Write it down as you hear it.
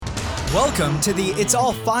Welcome to the It's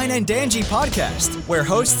All Fine and Dangy podcast, where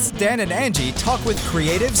hosts Dan and Angie talk with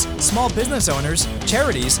creatives, small business owners,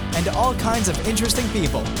 charities, and all kinds of interesting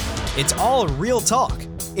people. It's all real talk.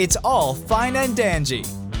 It's all fine and dangy.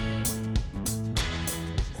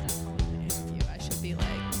 I should be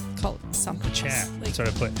like called something. Chat. Like, That's what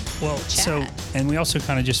I put. Well, chat. so, and we also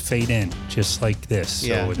kind of just fade in, just like this.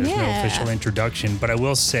 Yeah. So there's no Yeah. official introduction. But I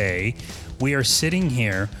will say, we are sitting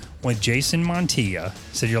here with Jason Montilla.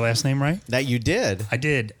 Said your last name right? That you did. I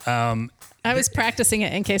did. I was practicing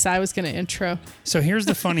it in case I was going to intro. So here's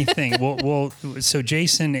the funny thing. So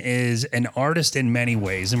Jason is an artist in many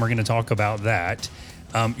ways, and we're going to talk about that.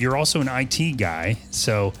 You're also an IT guy,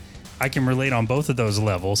 so I can relate on both of those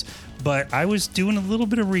levels. But I was doing a little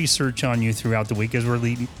bit of research on you throughout the week as we're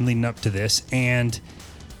leading up to this, and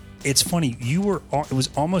it's funny. It was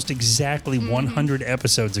almost exactly 100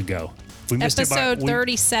 episodes ago. We missed Episode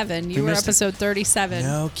 37. You were missed it. episode 37.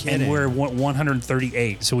 No kidding. and we're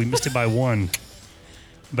 138, so we missed it by one.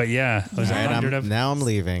 But yeah, it was All right, 100 now I'm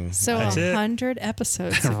leaving. So That's it. 100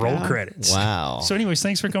 episodes ago. roll credits. Wow. So anyways,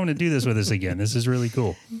 thanks for coming to do this with us again. This is really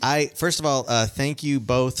cool. First of all, thank you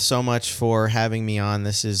both so much for having me on.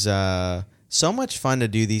 This is so much fun to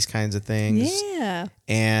do these kinds of things. Yeah.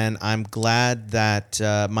 And I'm glad that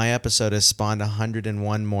my episode has spawned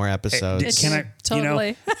 101 more episodes. Can I?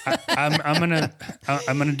 Totally. I'm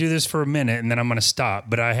gonna do this for a minute and then I'm gonna stop.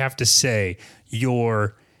 But I have to say,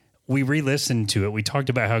 we re-listened to it. We talked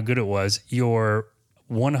about how good it was. Your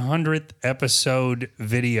 100th episode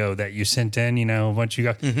video that you sent in, a bunch of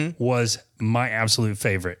you guys, was my absolute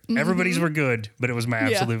favorite. Everybody's were good, but it was my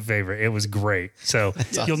absolute favorite. It was great. So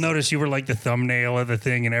you'll notice you were like the thumbnail of the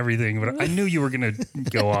thing and everything, but I knew you were going to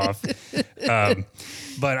go off.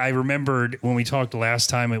 But I remembered when we talked last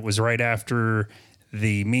time, it was right after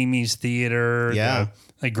the Mimi's Theater, Yeah.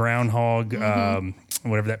 the Groundhog,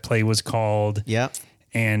 whatever that play was called. Yep.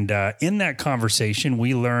 And in that conversation,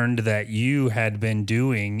 we learned that you had been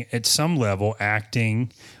doing, at some level,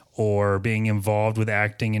 acting or being involved with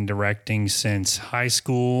acting and directing since high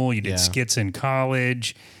school. You did Yeah. skits in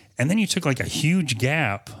college. And then you took like a huge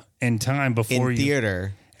gap in time before In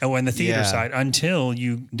theater. Oh, in the theater Yeah. side, until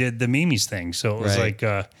you did the Mimi's thing. So it was Right.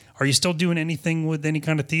 like, are you still doing anything with any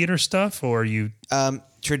kind of theater stuff? Or are you...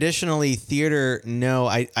 Traditionally, theater, no.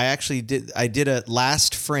 I actually did. I did a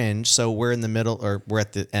last Fringe, so we're in the middle, or we're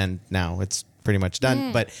at the end now. It's pretty much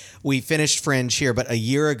done. But we finished Fringe here. But a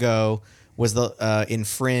year ago was in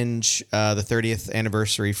Fringe, the 30th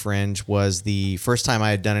anniversary Fringe was the first time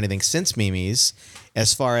I had done anything since Mimi's,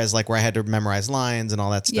 as far as like where I had to memorize lines and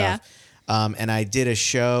all that stuff. And I did a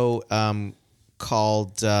show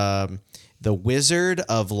called The Wizard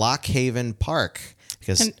of Lock Haven Park.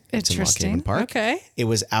 Because it's in Lock Haven Park. Okay. It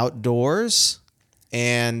was outdoors,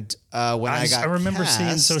 and when I got remember cast,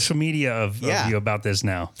 seeing social media of Yeah. you about this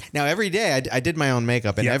now. Now every day I did my own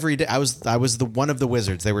makeup, and Yeah. every day I was the one of the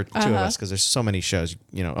wizards. There were two of us because there's so many shows.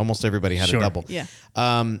 Almost everybody had Sure. a double. Yeah.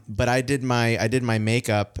 But I did my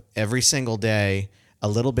makeup every single day, a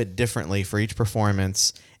little bit differently for each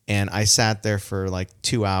performance. And I sat there for like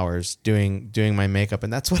 2 hours doing my makeup,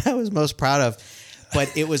 and that's what I was most proud of.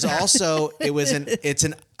 But it was also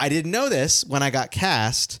I didn't know this when I got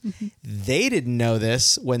cast. They didn't know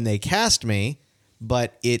this when they cast me,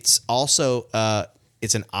 but it's also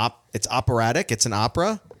it's operatic, it's an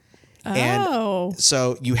opera. Oh. And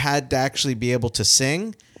so you had to actually be able to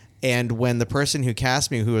sing. And when the person who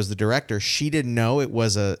cast me, who was the director, she didn't know it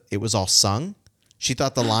was all sung. She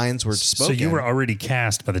thought the lines were spoken. So you were already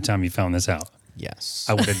cast by the time you found this out. Yes.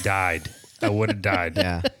 I would have died.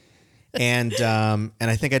 Yeah. And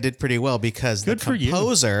I think I did pretty well because Good the for you.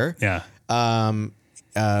 composer, Yeah.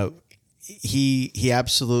 he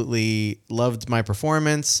absolutely loved my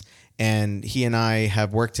performance, and he and I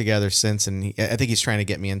have worked together since. And I think he's trying to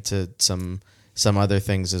get me into some other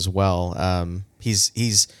things as well.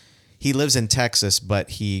 He lives in Texas, but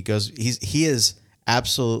he is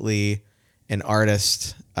absolutely an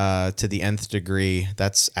artist to the nth degree.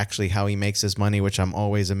 That's actually how he makes his money, which I'm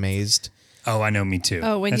always amazed. Oh, I know. Me too.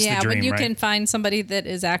 Oh, when That's the dream, when you right? can find somebody that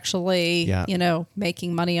is actually, Yeah.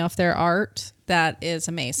 making money off their art, that is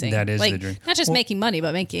amazing. That is like, the dream. Not just making money,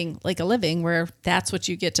 but making like a living where that's what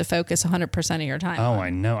you get to focus 100% of your time Oh, on. I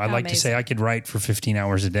know. I'd How like to say amazing. I could write for 15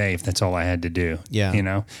 hours a day if that's all I had to do.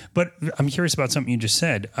 Yeah. But I'm curious about something you just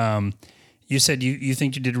said. You said you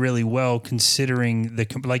think you did really well considering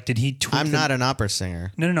did he tweak I'm not an opera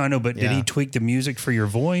singer. No, I know, but did he Yeah. tweak the music for your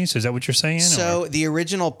voice? Is that what you're saying? So the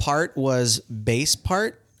original part was bass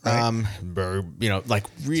part, Right. like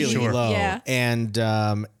really Sure. low. Yeah. And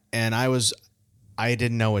I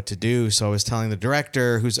didn't know what to do, so I was telling the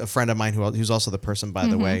director, who's a friend of mine, who's also the person, by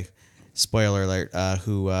the way, spoiler alert,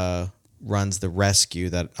 who runs the rescue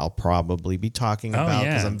that I'll probably be talking about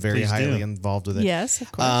because I'm very Please highly do. involved with it. Yes,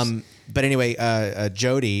 of course. But anyway,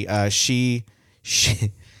 Jody, she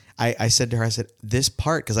I said to her, I said, this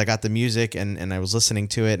part, because I got the music and I was listening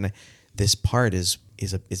to it, and this part is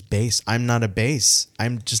bass. I'm not a bass.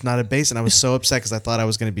 I'm just not a bass. And I was so upset because I thought I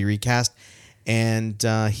was going to be recast. And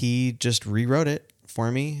he just rewrote it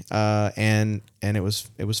for me. And it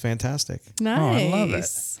was fantastic. Nice. Oh, I love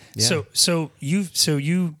that. Yeah. So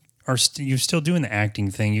you are you're still doing the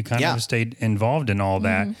acting thing. You kind Yeah. of stayed involved in all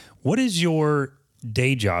that. What is your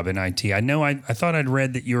day job in IT? I know I thought I'd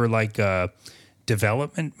read that you were like a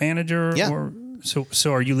development manager. Yeah. Or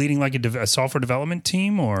so are you leading like a software development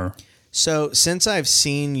team or? So since I've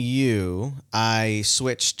seen you, I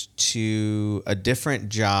switched to a different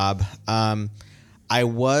job. I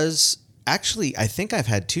think I've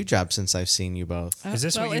had 2 jobs since I've seen you both. Is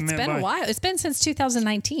this well, what you it's meant been by? a while. It's been since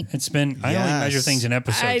 2019. It's been. I only measure Yes. things in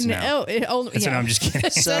episodes I now. know. It only, That's yeah. what I'm just kidding.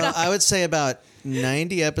 So I would say about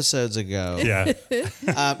 90 episodes ago.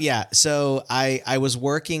 Yeah. So I was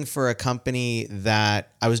working for a company that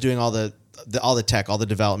I was doing all the tech, all the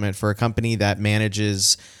development for a company that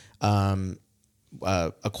manages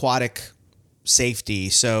aquatic safety.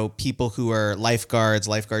 So people who are lifeguards,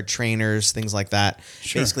 lifeguard trainers, things like that,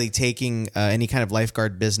 Sure. basically taking any kind of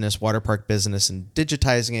lifeguard business, water park business, and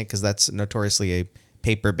digitizing it, because that's notoriously a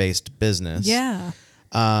paper-based business. Yeah.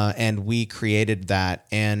 And we created that.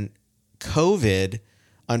 And COVID,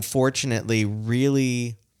 unfortunately,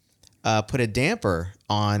 really put a damper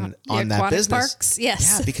on The that aquatic business. parks?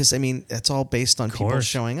 Yes. Yeah, because I mean that's all based on Of people course.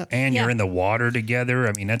 showing up. And Yeah. you're in the water together.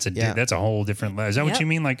 I mean, that's Yeah. that's a whole different. Is that what Yep. you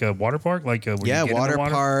mean? Like a water park? Like where Yeah, you get in water the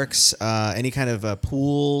water? parks, any kind of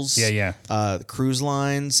pools. Yeah. Cruise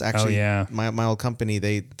lines. Actually, yeah. my old company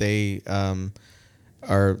they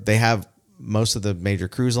have most of the major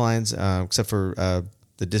cruise lines except for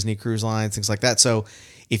the Disney cruise lines, things like that. So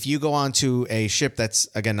if you go onto a ship that's,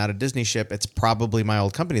 again, not a Disney ship, it's probably my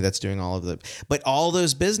old company that's doing all of the. But all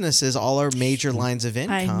those businesses, all our major lines of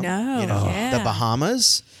income. know, You know, yeah. the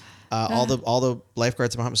Bahamas. All the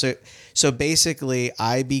lifeguards in Bahamas. So basically,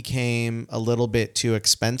 I became a little bit too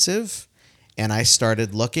expensive, and I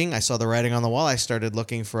started looking. I saw the writing on the wall. I started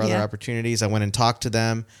looking for other Yeah. opportunities. I went and talked to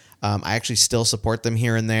them. I actually still support them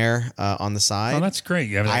here and there on the side. Oh, that's great.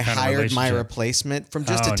 You have that I kind of hired my relationship. replacement from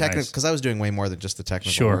just Oh, a technical, nice. because I was doing way more than just the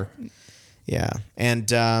technical Sure. work. Yeah, and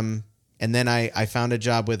then I found a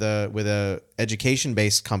job with a education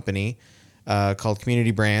based company called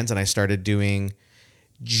Community Brands, and I started doing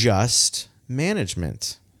just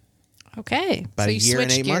management. Okay. About so a you year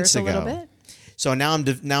and switched 8 months gears a little ago. bit. So now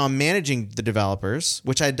I'm managing the developers,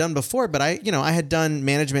 which I had done before, but I had done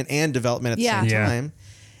management and development at the Yeah. same Yeah. time,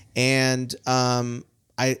 and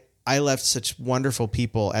I left such wonderful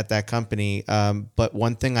people at that company. But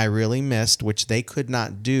one thing I really missed, which they could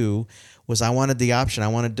not do, was I wanted the option. I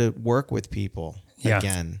wanted to work with people Yeah.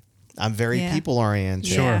 again. I'm very Yeah. people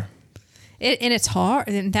oriented. Sure. And it's hard.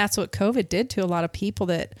 And that's what COVID did to a lot of people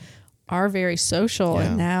that are very social. Yeah.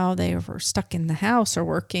 And now they were stuck in the house or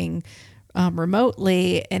working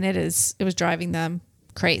remotely. And it was driving them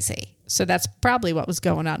crazy. So that's probably what was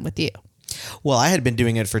going on with you. Well, I had been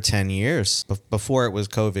doing it for 10 years before it was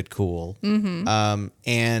COVID cool. Mm-hmm.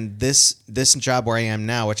 And this job where I am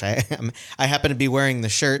now, which I happen to be wearing the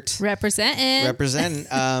shirt representing.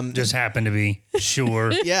 Just happened to be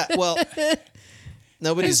sure. Yeah, well,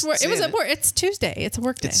 nobody's. saying it. It's Tuesday. It's a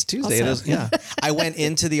work day. It's Tuesday. It also. is, yeah. I went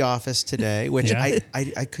into the office today, which Yeah.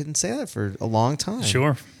 I couldn't say that for a long time.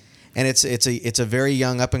 Sure. And it's a very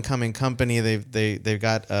young up and coming company. They've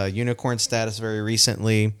got unicorn status very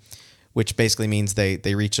recently, which basically means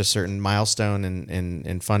they reach a certain milestone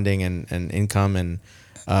in funding and income, and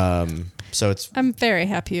so it's I'm very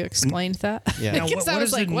happy you explained that. Yeah. Now, Because I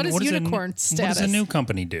was like, what is unicorn What status? does a new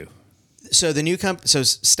company do? so the new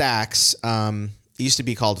Stacks it used to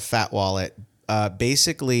be called Fat Wallet.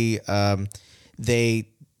 Basically,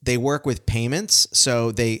 they work with payments,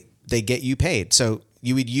 so they get you paid. So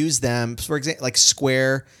you would use them, for example, like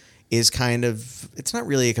Square is kind of, it's not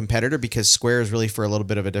really a competitor because Square is really for a little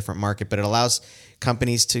bit of a different market, but it allows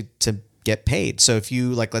companies to get paid. So if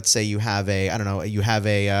you, like, let's say you have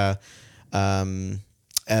a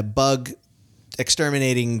bug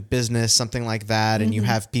exterminating business, something like that, and you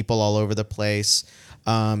have people all over the place,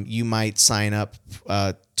 you might sign up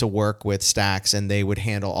to work with Stacks, and they would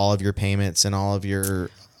handle all of your payments and all your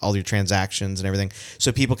transactions and everything,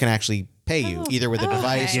 so people can actually pay you either with a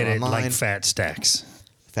device Get or it online. like fat stacks.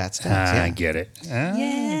 Fat Stacks, yeah. I get it.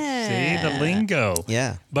 Yeah. See the lingo.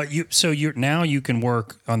 Yeah. But you can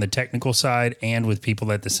work on the technical side and with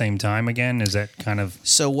people at the same time again. Is that kind of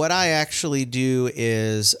So what I actually do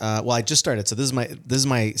is, I just started. So this is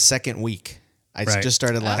my second week. I right. just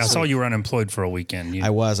started last I saw week. you were unemployed for a weekend. I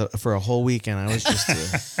was for a whole weekend. I was just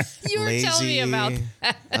You were lazy, telling me about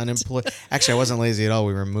that. unemployed. Actually, I wasn't lazy at all.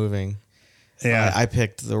 We were moving. yeah. I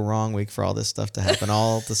picked the wrong week for all this stuff to happen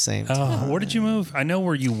all at the same time. Where did you move? I know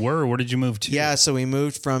where you were. Where did you move to? Yeah, so we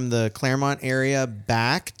moved from the Claremont area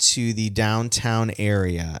back to the downtown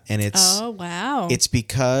area, and Oh, wow. it's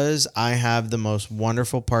because I have the most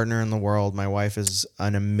wonderful partner in the world. My wife is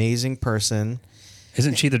an amazing person.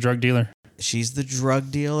 Isn't she the drug dealer? She's the drug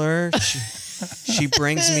dealer. She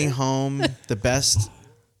brings me home the best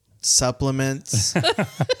supplements.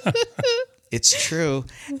 It's true.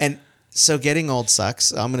 And so getting old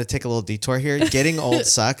sucks. I'm going to take a little detour here. Getting old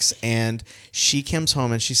sucks. And she comes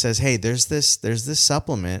home and she says, hey, there's this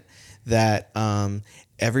supplement that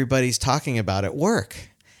everybody's talking about at work.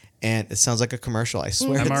 And it sounds like a commercial, I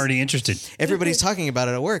swear. I'm already interested. Everybody's talking about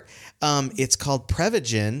it at work. It's called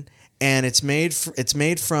Prevagen, and it's made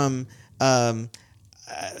from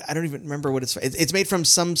I don't even remember what it's made from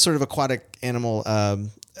some sort of aquatic animal, a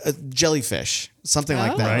jellyfish, something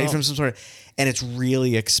like that. Right. Made from some sort of, and it's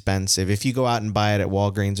really expensive. If you go out and buy it at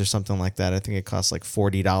Walgreens or something like that, I think it costs like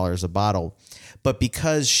 $40 a bottle. But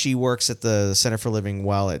because she works at the Center for Living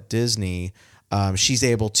Well at Disney, she's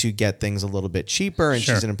able to get things a little bit cheaper, and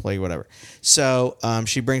Sure. she's an employee, whatever. So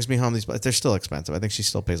she brings me home these, but they're still expensive. I think she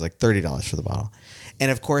still pays like $30 for the bottle. And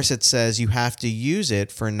of course, it says you have to use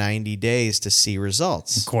it for 90 days to see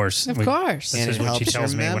results. Of course. Of course. This And is it what she helps your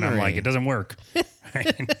tells me when I'm like, memory. it doesn't work.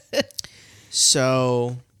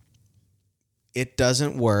 So it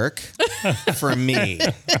doesn't work for me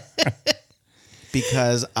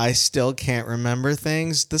because I still can't remember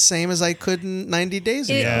things the same as I could 90 days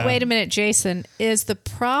ago. Yeah. Wait a minute, Jason. Is the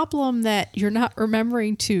problem that you're not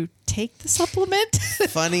remembering to take the supplement?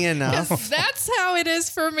 Funny enough, That's how it is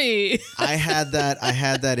for me. I had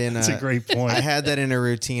that in That's a great point. I had that in a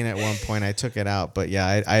routine at one point. I took it out, but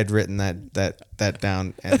yeah, I had written that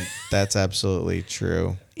down, and that's absolutely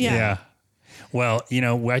true. Yeah. Well,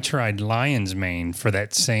 I tried lion's mane for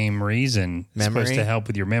that same reason. It's Memory? supposed to help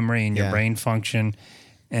with your memory and your Yeah. brain function.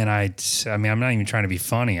 And I mean, I'm not even trying to be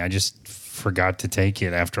funny. I just forgot to take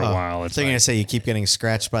it after a while. It's So you're like, gonna say you keep getting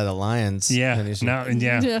scratched by the lions? yeah, And you should- no,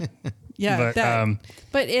 yeah. Yeah. Yeah.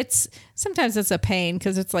 But, but sometimes it's a pain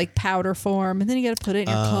because it's like powder form, and then you got to put it in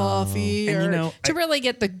your coffee And, to really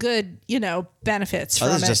get the good, benefits Oh,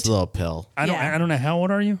 from this is it. just a little pill. I Yeah. don't know. How old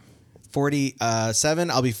are you? 47.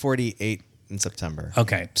 I'll be 48 in September.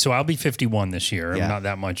 Okay, so I'll be 51 this year. Yeah. I'm not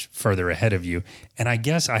that much further ahead of you. And I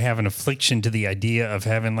guess I have an affliction to the idea of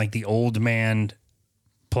having like the old man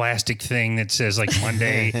plastic thing that says like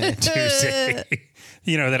Monday, Tuesday,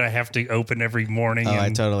 that I have to open every morning. Oh, I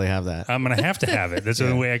and totally have that. I'm going to have that. That's the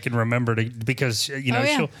only way I can remember because,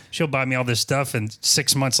 yeah. she'll buy me all this stuff and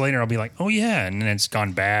 6 months later I'll be like, oh yeah. And then it's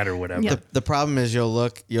gone bad or whatever. Yeah. The problem is you'll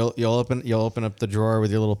open up the drawer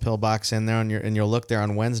with your little pill box in there, and you'll look there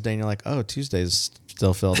on Wednesday, and you're like, oh, Tuesday's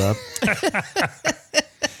still filled up.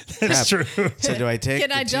 That's true. So do I take? Can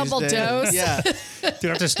the I double Tuesday? dose? Yeah. Do I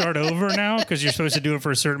have to start over now? Because you're supposed to do it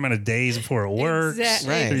for a certain amount of days before it works.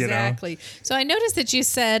 Right. Exactly. So I noticed that you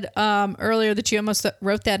said earlier that you almost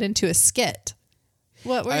wrote that into a skit.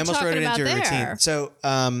 What were I you almost talking wrote it about into a there? routine. So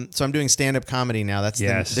I'm doing stand-up comedy now. That's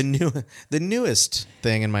Yes. the newest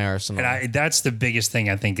thing in my arsenal. And that's the biggest thing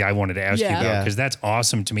I think I wanted to ask you Yeah. about Yeah. because that's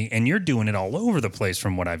awesome to me. And you're doing it all over the place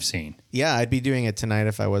from what I've seen. Yeah, I'd be doing it tonight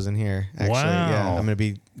if I wasn't here. Actually, yeah, Wow. I'm going to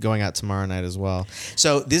be going out tomorrow night as well.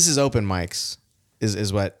 So this is open mics,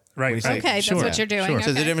 is what. Right. what you say. Okay, that's Sure, what you're doing. sure.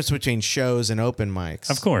 So the Okay. difference between shows and open mics.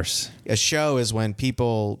 Of course. A show is when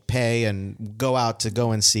people pay and go out to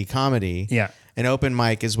go and see comedy. Yeah. An open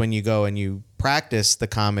mic is when you go and you practice the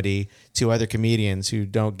comedy to other comedians who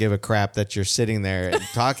don't give a crap that you're sitting there and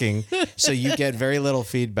talking. So you get very little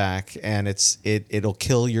feedback, and it'll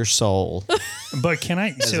kill your soul. But can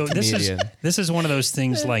I? So comedian. this is one of those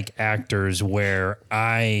things like actors where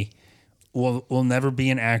I will never be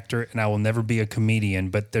an actor and I will never be a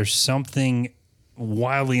comedian. But there's something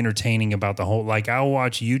wildly entertaining about the whole. Like I'll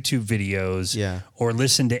watch YouTube videos, Yeah. or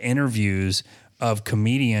listen to interviews of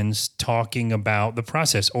comedians talking about the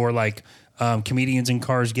process, or like comedians in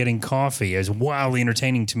cars getting coffee is wildly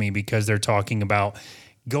entertaining to me because they're talking about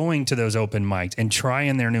going to those open mics and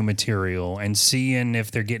trying their new material and seeing if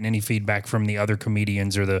they're getting any feedback from the other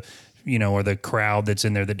comedians or the or the crowd that's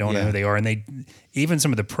in there that don't know who they are. And even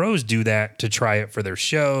some of the pros do that to try it for their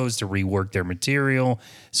shows, to rework their material.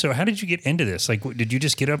 So how did you get into this? Like, did you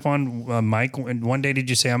just get up on mic and one day did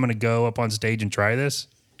you say, I'm going to go up on stage and try this?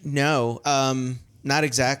 No, not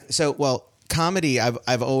exactly. So, well, comedy,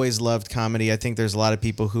 I've always loved comedy. I think there's a lot of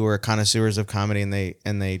people who are connoisseurs of comedy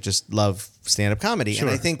and they just love stand-up comedy. Sure.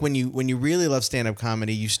 And I think when you really love stand-up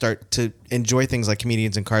comedy, you start to enjoy things like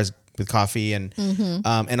Comedians in Cars with Coffee and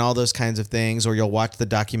all those kinds of things. Or you'll watch the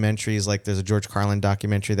documentaries, like there's a George Carlin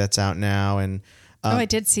documentary that's out now. And I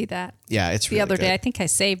did see that. yeah, it's The really other good. day. I think I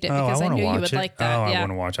saved it Oh, because I wanna knew you watch would it. like that. Oh, I yeah. want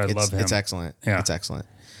to watch. I love him. It's excellent. Yeah. It's excellent.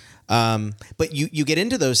 But you get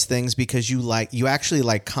into those things because you actually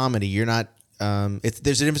like comedy. You're not.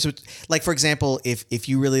 There's a difference. Like, for example, if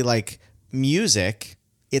you really like music,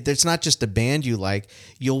 there's not just a band you like.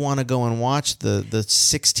 You'll want to go and watch the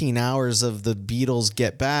 16 hours of the Beatles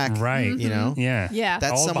Get Back. Right. You know. Yeah. Yeah.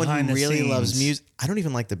 That's All someone behind who the really loves scenes. music. I don't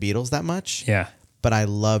even like the Beatles that much. Yeah. But I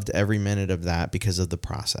loved every minute of that because of the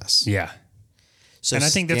process. Yeah. So And I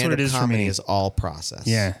think that's what it stand-up is for comedy me. is all process.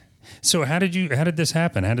 Yeah. So how did this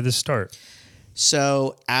happen? How did this start?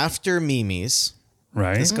 So after Mimi's,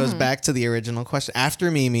 Right. this goes back to the original question.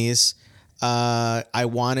 After Mimi's, I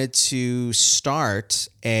wanted to start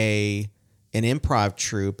an improv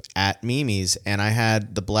troupe at Mimi's, and I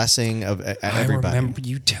had the blessing of everybody. I remember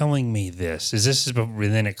you telling me this.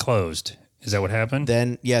 Then it closed? Is that what happened?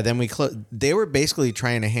 Then we closed. They were basically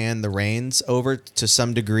trying to hand the reins over to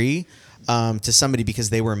some degree to somebody because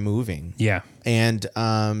they were moving. Yeah. And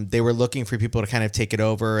they were looking for people to kind of take it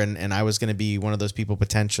over, and I was going to be one of those people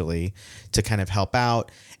potentially to kind of help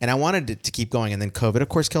out. And I wanted it to keep going, and then COVID, of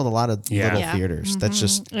course, killed a lot of little Yeah. theaters. That's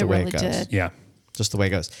just the It way really it goes. did. Yeah. Just the way it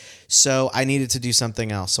goes. So I needed to do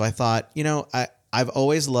something else. So I thought, I've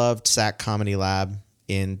always loved SAC Comedy Lab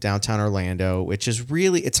in downtown Orlando, which is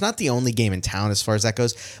really, it's not the only game in town as far as that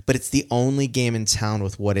goes, but it's the only game in town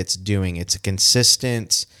with what it's doing. It's a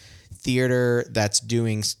consistent theater that's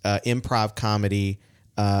doing improv comedy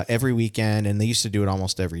every weekend, and they used to do it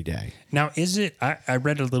almost every day. Now, is it? I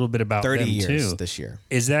read a little bit about 30 them years too. this year.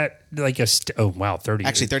 Is that like 30 Actually,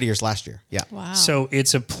 years. 30 years last year. Yeah. Wow. So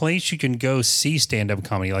it's a place you can go see stand-up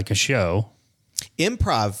comedy, like a show.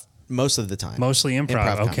 Improv most of the time. Mostly improv. Improv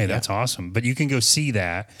comedy, Okay, yeah. that's awesome. But you can go see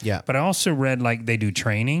that. Yeah. But I also read like they do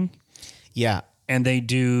training Yeah. and they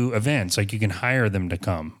do events. Like you can hire them to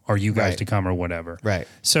come or you guys Right. to come or whatever. Right.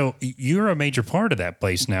 So you're a major part of that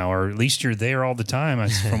place now, or at least you're there all the time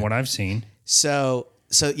from what I've seen. So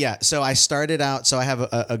I started out. So I have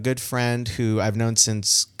a good friend who I've known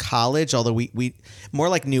since college, although we more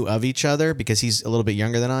like knew of each other because he's a little bit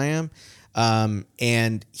younger than I am.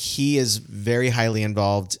 And he is very highly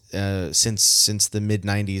involved since the mid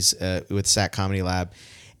 90s with SAC Comedy Lab,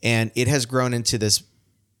 and it has grown into this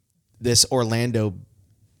Orlando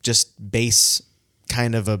just base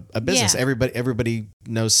kind of a business. Yeah. Everybody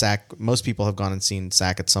knows SAC. Most people have gone and seen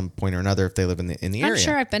SAC at some point or another if they live in the area. I'm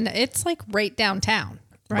sure I've been. It's like right downtown.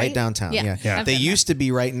 Right downtown, yeah. I've They been used to be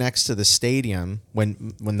right next to the stadium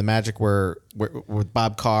when the Magic were with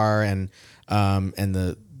Bob Carr and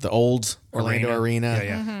the old Orlando Arena.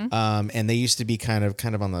 Yeah. And they used to be kind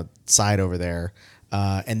of on the side over there.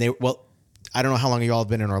 And I don't know how long you all have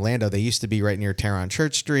been in Orlando. They used to be right near Tehran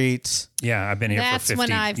Church Street. Yeah, I've been here That's for 50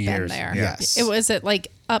 when I've years. been there. Yeah. Yes. It was like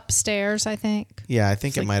upstairs, I think. Yeah, I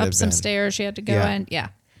think it Like might up have some been. stairs you had to go Yeah. in. Yeah.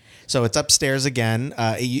 So it's upstairs again.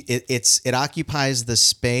 It occupies the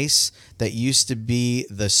space that used to be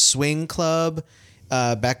the swing club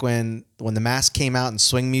back when the mask came out and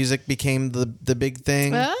swing music became the big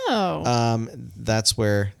thing. Oh. That's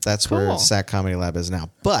where Cool. SAC Comedy Lab is now.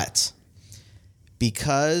 But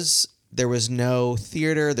because there was no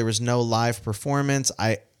theater, there was no live performance,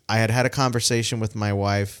 I had a conversation with my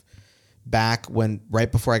wife back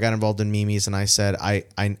right before I got involved in Mimi's, and I said I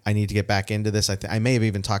need to get back into this. I may have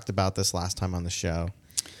even talked about this last time on the show,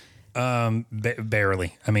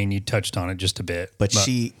 Barely. I mean, you touched on it just a bit. but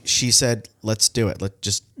she said, let's do it. Let's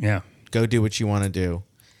just Yeah. go do what you want to do.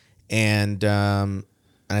 And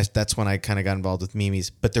that's when I kind of got involved with Mimi's.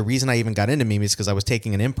 But the reason I even got into Mimi's is because I was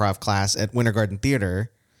taking an improv class at Winter Garden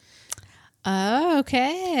Theater. Oh,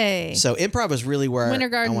 okay. So improv was really where Winter I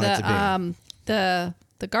Garden, wanted to be.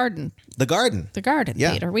 the garden, The Garden. the garden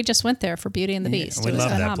Yeah. theater. We just went there for Beauty and the Beast. We It was love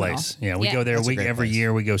that phenomenal. place. Yeah, we go there That's a great every place.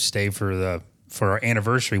 year. We go stay for our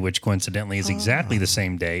anniversary, which coincidentally is exactly the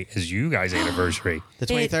same day as you guys' anniversary. The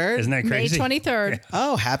 23rd? Isn't that crazy? May 23rd.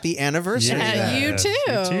 Oh, happy anniversary. Yeah. You too.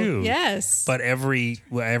 You too. Yes. But every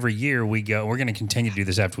year we go. We're going to continue to do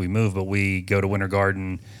this after we move. But we go to Winter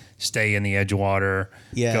Garden, stay in the Edgewater,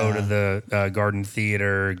 Yeah. go to the Garden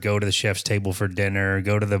Theater, go to the Chef's Table for dinner,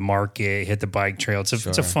 go to the market, hit the bike trail. It's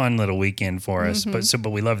a fun little weekend for us. But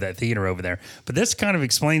we love that theater over there. But this kind of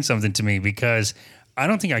explains something to me because I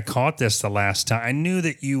don't think I caught this the last time. I knew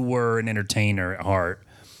that you were an entertainer at heart,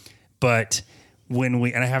 but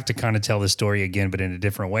and I have to kind of tell the story again, but in a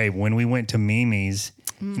different way. When we went to Mimi's,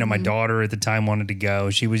 my daughter at the time wanted to go.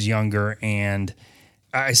 She was younger, and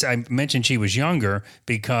I mentioned she was younger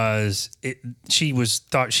because she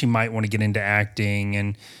thought she might want to get into acting,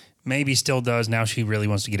 and maybe still does. Now she really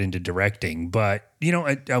wants to get into directing. But,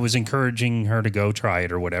 I was encouraging her to go try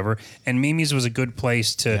it or whatever. And Mimi's was a good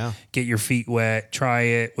place to get your feet wet, try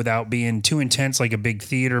it without being too intense, like a big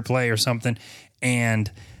theater play or something.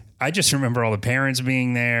 And I just remember all the parents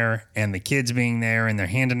being there and the kids being there, and they're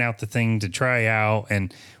handing out the thing to try out.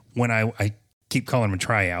 And when I keep calling them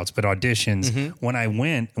tryouts, but auditions,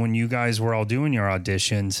 when you guys were all doing your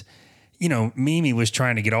auditions, Mimi was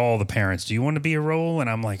trying to get all the parents, do you want to be a role? And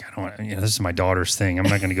I'm like, I don't want, this is my daughter's thing. I'm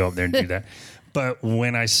not going to go up there and do that. But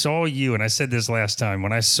when I saw you, and I said this last time,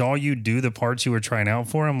 when I saw you do the parts you were trying out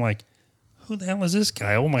for, I'm like, who the hell is this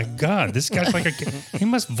guy? Oh my God, this guy's like he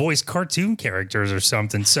must voice cartoon characters or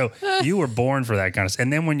something. So you were born for that kind of stuff.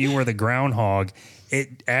 And then when you were the groundhog,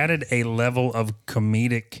 it added a level of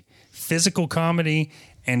comedic, physical comedy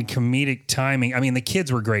and comedic timing. I mean, the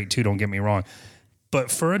kids were great too, don't get me wrong. But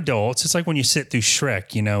for adults, it's like when you sit through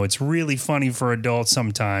Shrek, it's really funny for adults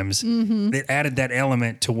sometimes. It added that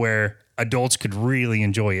element to where adults could really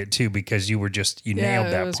enjoy it too, because you nailed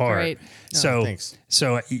that part. Great. Thanks.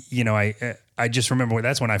 So, I just remember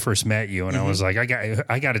that's when I first met you, and I was like,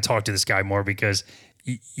 I got to talk to this guy more because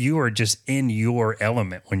you are just in your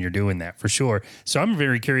element when you're doing that for sure. So I'm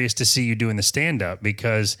very curious to see you doing the stand up,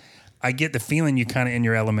 because I get the feeling you kind of in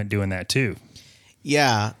your element doing that too.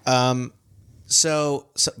 Yeah. So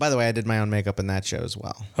by the way, I did my own makeup in that show as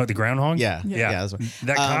well. Oh, the groundhog? Yeah.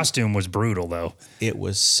 That costume was brutal though. It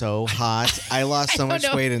was so hot. I lost so much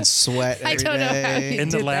weight and sweat every don't know how day. you In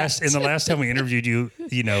the last time we interviewed you,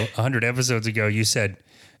 100 episodes ago, you said,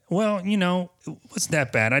 well, what's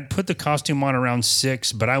that bad? I'd put the costume on around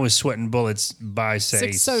 6, but I was sweating bullets by, say,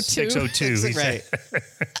 6:02. He Right. said.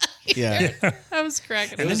 Yeah. I was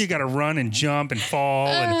cracking. And then you got to run and jump and fall.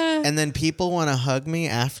 And then people want to hug me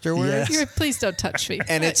afterwards. Yeah. Please don't touch me.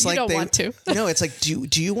 And it's you like don't want to. No, it's like,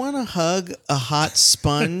 do you want to hug a hot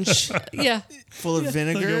sponge Yeah. full of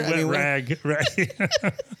vinegar? Like a wet rag, right?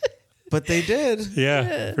 But they did.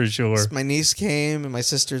 Yeah, for sure. My niece came and my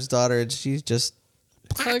sister's daughter, and she just.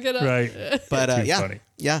 Hug it up. Right. But Too funny.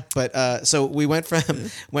 yeah. But so we went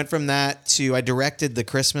from that to I directed the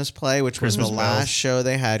Christmas play, which was Christmas the Bells. last show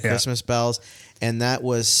they had, Yeah. Christmas Bells, and that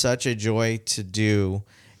was such a joy to do,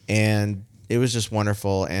 and it was just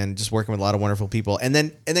wonderful, and just working with a lot of wonderful people, and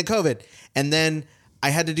then COVID, and then I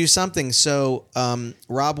had to do something. So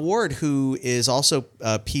Rob Ward, who is also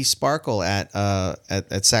P Sparkle at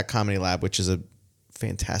SAC Comedy Lab, which is a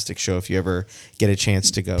fantastic show if you ever get a chance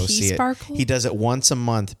to go see Sparkle? it. He does it once a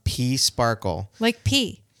month. P Sparkle. Like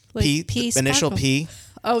P. Like P initial sparkle. P.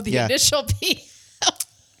 Oh, the Yeah. initial P.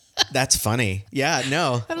 That's funny. Yeah,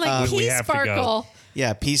 no. I'm like, we P have to go. Sparkle.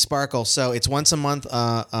 Yeah, P Sparkle. So it's once a month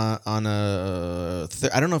on a.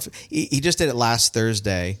 I don't know if he just did it last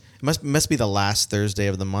Thursday. It must be the last Thursday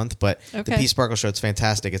of the month. But the Okay. P Sparkle show, it's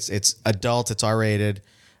fantastic. It's adult. It's R-rated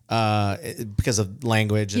because of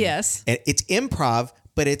language. And, Yes. and it's improv,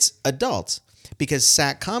 but it's adult because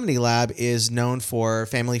SAC Comedy Lab is known for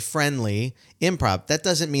family friendly improv. That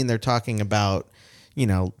doesn't mean they're talking about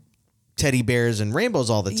teddy bears and rainbows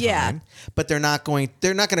all the time. Yeah. But they're not going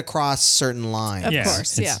to cross certain lines. Of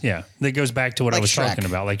course, Yeah. That goes back to what I Like was Shrek. talking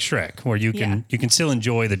about, like Shrek, where you can still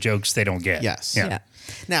enjoy the jokes they don't get. Yes. Yeah. Yeah.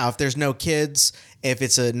 Now, if there's no kids, if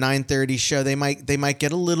it's a 9:30 show, they might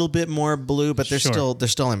get a little bit more blue, but there's Sure.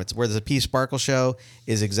 still limits. Whereas the P Sparkle show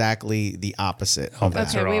is exactly the opposite. Oh, of that.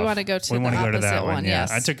 books Okay, are we off. wanna go to We the wanna go to that opposite one, Yeah,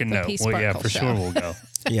 yes. I took a The note. P. Well, yeah, Sparkle for show. sure we'll go.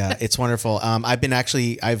 Yeah, it's wonderful.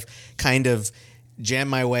 I've kind of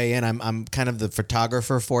jammed my way in. I'm kind of the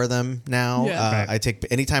photographer for them now. Yeah. Right. I take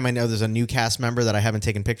anytime I know there's a new cast member that I haven't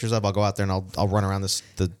taken pictures of, I'll go out there and I'll run around the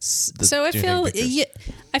So I doing pictures.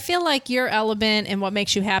 I feel like your element and what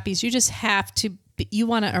makes you happy is you just have to. You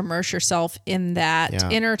want to immerse yourself in that Yeah.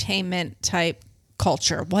 entertainment type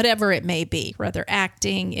culture, whatever it may be, whether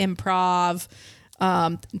acting, improv,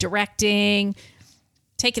 directing,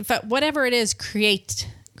 whatever it is,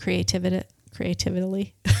 creativity.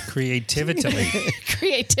 Creativity.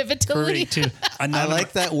 Creativity. I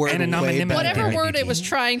like that word way better. Whatever word it was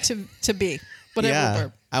trying to be. Whatever Yeah.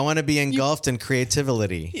 word. I want to be engulfed in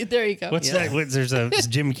creativity. There you go. What's that? There's a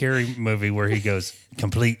Jim Carrey movie where he goes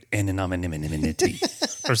complete anonymity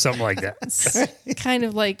or something like that. It's kind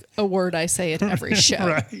of like a word I say at every show.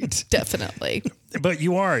 Right. Definitely. But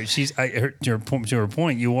you are. To her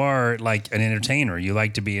point. You are like an entertainer. You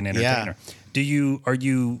like to be an entertainer. Are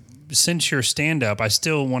you? Since your stand-up, I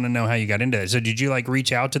still want to know how you got into it. So did you like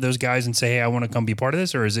reach out to those guys and say, hey, I want to come be part of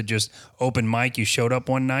this? Or is it just open mic? You showed up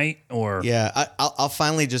one night or? Yeah, I'll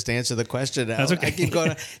finally just answer the question now. That's okay. I keep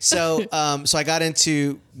going. So I got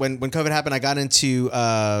into, when COVID happened, I got into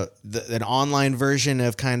an online version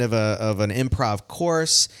of kind of an improv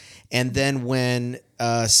course. And then when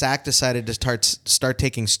SAC decided to start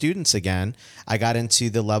taking students again, I got into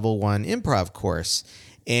the level 1 improv course.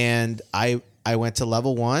 And I went to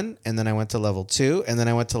level 1, and then I went to level 2, and then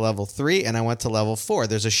I went to level 3, and I went to level 4.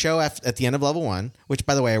 There's a show at the end of level 1, which,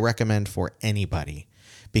 by the way, I recommend for anybody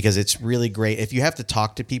because it's really great. If you have to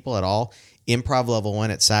talk to people at all, improv level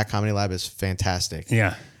 1 at SAC Comedy Lab is fantastic.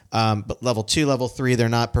 Yeah. But level 2, level 3, they're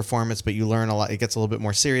not performance, but you learn a lot. It gets a little bit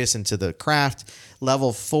more serious into the craft.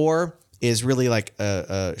 Level 4 is really like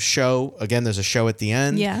a show. Again, there's a show at the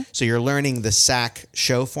end. Yeah. So you're learning the SAC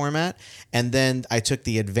show format. And then I took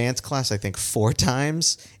the advanced class, I think 4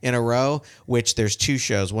 times in a row, which there's 2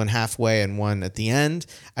 shows, one halfway and one at the end.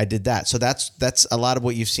 I did that. So that's a lot of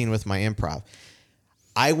what you've seen with my improv.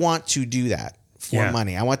 I want to do that for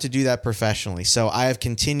money. I want to do that professionally. So I have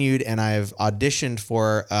continued and I've auditioned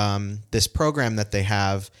for this program that they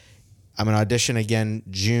have. I'm going to audition again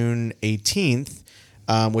June 18th.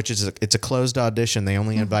 Which is it's a closed audition. They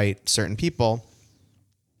only invite certain people,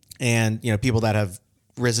 and people that have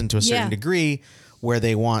risen to a certain degree where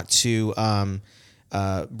they want to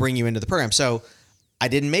bring you into the program. So I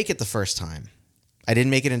didn't make it the first time. I didn't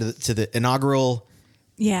make it into the inaugural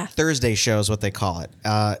Thursday show is what they call it,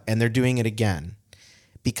 and they're doing it again.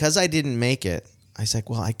 Because I didn't make it, I was like,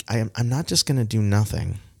 well, I'm not just going to do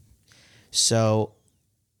nothing. So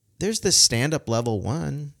there's this stand-up level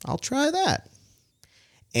 1. I'll try that.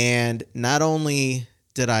 And not only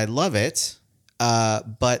did I love it,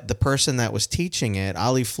 but the person that was teaching it,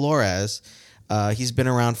 Ali Flores, he's been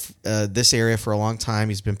around this area for a long time.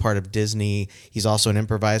 He's been part of Disney. He's also an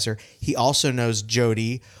improviser. He also knows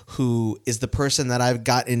Jody, who is the person that I've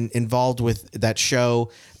got involved with that show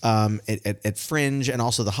at Fringe and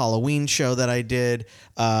also the Halloween show that I did.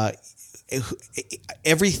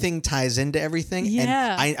 Everything ties into everything.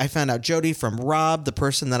 Yeah. And I found out Jody from Rob, the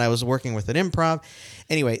person that I was working with at Improv.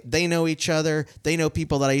 Anyway, they know each other. They know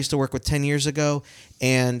people that I used to work with 10 years ago.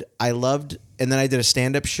 And and then I did a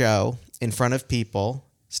stand-up show in front of people,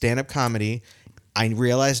 stand-up comedy. I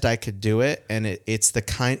realized I could do it. And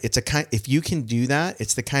if you can do that,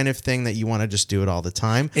 it's the kind of thing that you want to just do it all the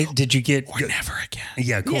time. Did you get... Or never again.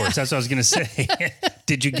 Yeah, of course. Yeah. That's what I was going to say.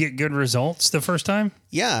 Did you get good results the first time?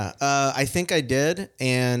 Yeah, I think I did.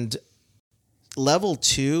 And level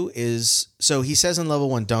 2 is, so he says in level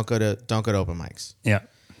 1, don't go to open mics. Yeah.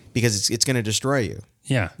 Because it's going to destroy you.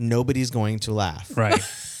 Yeah. Nobody's going to laugh. Right.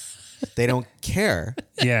 They don't care.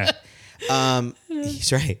 Yeah.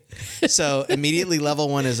 He's right. So immediately level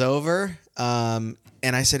 1 is over. And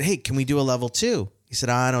I said, hey, can we do a level 2? He said,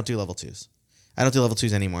 I don't do level 2s. I don't do level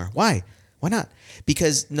 2s anymore. Why? Why not?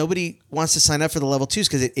 Because nobody wants to sign up for the level 2s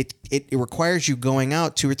because it requires you going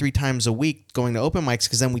out 2 or 3 times a week, going to open mics,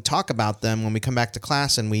 because then we talk about them when we come back to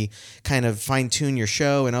class and we kind of fine tune your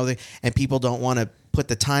show and people don't want to put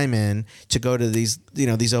the time in to go to these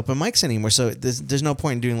open mics anymore. So there's no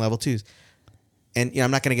point in doing level 2s. And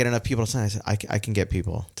I'm not going to get enough people to sign. I said, I can get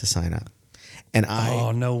people to sign up. And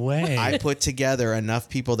oh, no way. I put together enough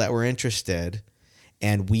people that were interested,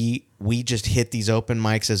 and we just hit these open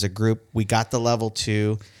mics as a group. We got the level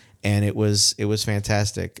 2, and it was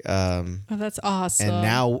fantastic. Oh, that's awesome.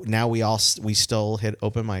 And now we still hit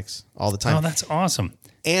open mics all the time. Oh, that's awesome.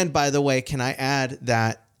 And by the way, can I add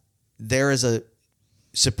that there is a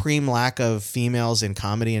supreme lack of females in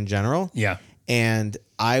comedy in general? Yeah. And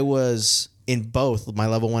I was in both my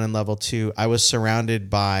level 1 and level 2. I was surrounded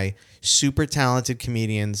by super talented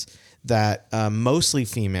comedians that mostly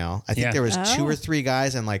female. I think there was 2 or 3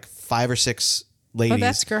 guys and like 5 or 6 ladies. Oh,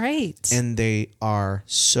 that's great. And they are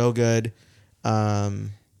so good.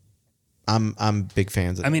 I'm big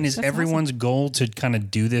fans of them. I mean, is everyone's goal to kind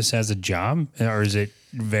of do this as a job, or is it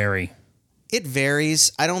vary? It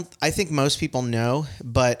varies. I think most people know,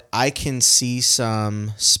 but I can see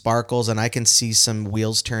some sparkles and I can see some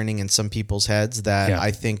wheels turning in some people's heads that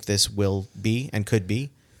I think this will be and could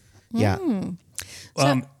be. Yeah.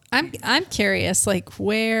 So I'm curious, like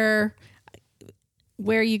where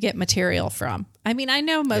you get material from. I mean, I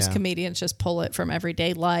know most Yeah. comedians just pull it from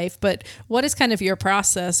everyday life, but what is kind of your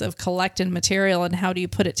process of collecting material and how do you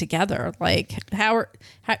put it together? Like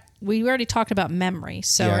we already talked about memory.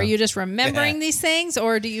 So Yeah. are you just remembering these things,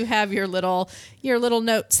 or do you have your little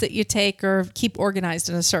notes that you take or keep organized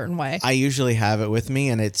in a certain way? I usually have it with me,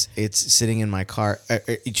 and it's sitting in my car.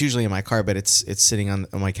 It's usually in my car, but it's sitting on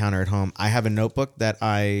my counter at home. I have a notebook that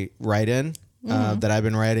I write in, that I've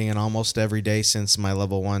been writing in almost every day since my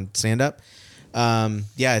level 1 stand up.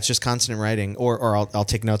 Yeah, it's just constant writing, or I'll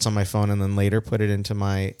take notes on my phone and then later put it into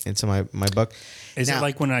my book. Is Now- it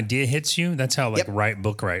like when an idea hits you? That's how like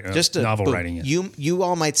novel boom. writing is. You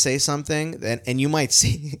all might say something, and you might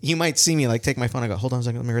see me like take my phone and go, hold on a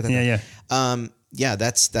second, let me write that down. Yeah.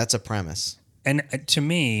 That's a premise. And to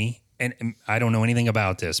me, and I don't know anything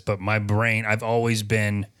about this, but my brain, I've always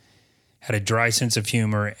had a dry sense of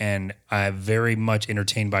humor, and I'm very much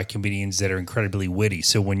entertained by comedians that are incredibly witty.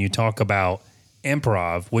 So when you talk about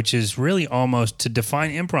improv, which is really almost, to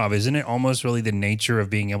define improv, isn't it almost really the nature of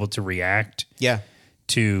being able to react Yeah.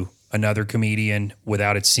 to another comedian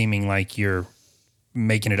without it seeming like you're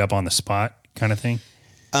making it up on the spot kind of thing?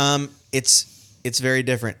 It's very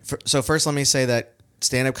different. So first, let me say that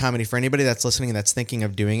stand-up comedy, for anybody that's listening and that's thinking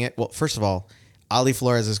of doing it, well, first of all, Ali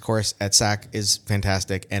Flores' course at SAC is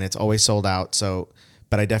fantastic, and it's always sold out. So,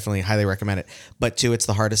 but I definitely highly recommend it. But 2, it's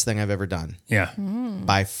the hardest thing I've ever done. Yeah.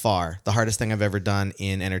 By far. The hardest thing I've ever done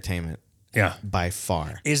in entertainment. Yeah. By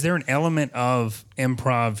far. Is there an element of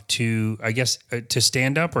improv to, I guess, to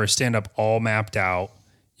stand up, or stand up all mapped out?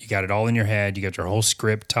 You got it all in your head. You got your whole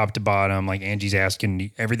script top to bottom. Like Angie's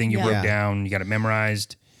asking, everything you Yeah. wrote Yeah. down, you got it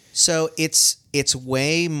memorized. So it's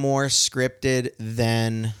way more scripted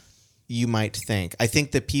than you might think. I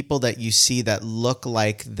think the people that you see that look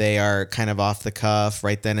like they are kind of off the cuff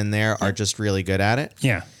right then and there are just really good at it.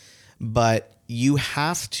 Yeah. But you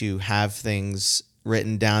have to have things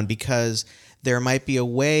written down, because there might be a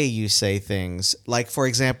way you say things. Like, for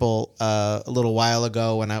example, a little while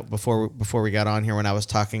ago before we got on here, when I was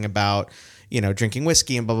talking about, drinking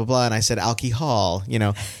whiskey and blah, blah, blah, and I said alcohol,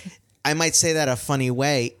 I might say that a funny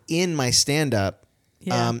way in my stand-up.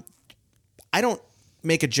 Yeah. I don't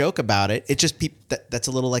make a joke about it. It just that's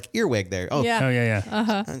a little like earwig there. Oh, Yeah. Oh,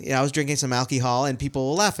 yeah. I was drinking some alcohol, and people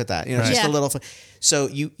will laugh at that. Just Yeah. a little. So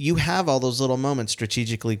you have all those little moments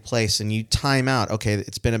strategically placed, and you time out. Okay,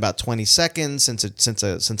 it's been about 20 seconds since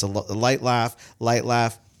a light laugh,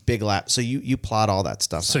 big laugh. So you plot all that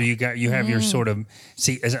stuff. So out. you have your sort of,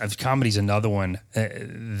 comedy's another one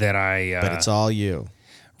that I. But it's all you.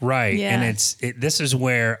 Right. Yeah. And this is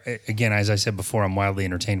where, again, as I said before, I'm wildly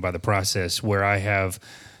entertained by the process, where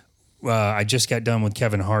I just got done with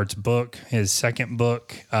Kevin Hart's book, his second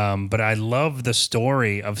book. But I love the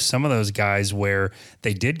story of some of those guys where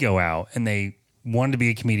they did go out and they wanted to be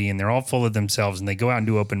a comedian. They're all full of themselves, and they go out and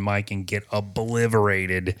do open mic and get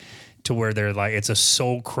obliterated to where they're like, it's a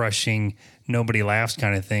soul crushing, nobody laughs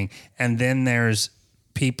kind of thing. And then there's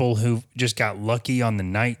people who just got lucky on the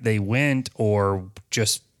night they went, or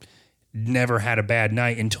just never had a bad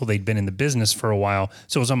night until they'd been in the business for a while.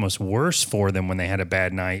 So it was almost worse for them when they had a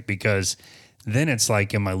bad night, because then it's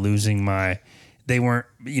like, am I losing they weren't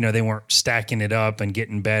stacking it up and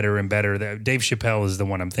getting better and better. Dave Chappelle is the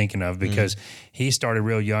one I'm thinking of, because he started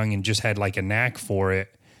real young and just had like a knack for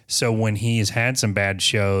it. So when he has had some bad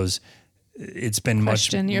shows, it's been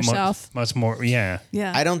Question yourself. much more. Yeah.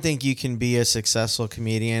 Yeah. I don't think you can be a successful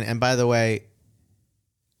comedian. And by the way,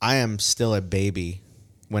 I am still a baby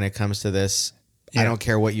when it comes to this. Yeah. I don't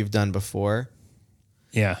care what you've done before.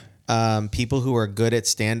 Yeah. People who are good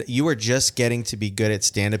at you are just getting to be good at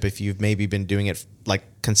stand-up if you've maybe been doing it like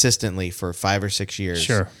consistently for 5 or 6 years.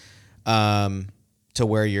 Sure. To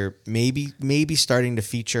where you're maybe starting to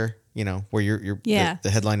feature, where you're Yeah. the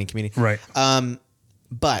headlining comedian. Right.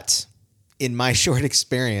 But in my short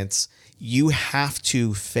experience, you have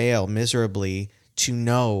to fail miserably to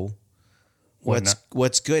know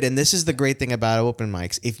what's good. And this is the great thing about open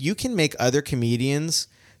mics. If you can make other comedians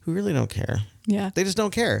who really don't care, Yeah. they just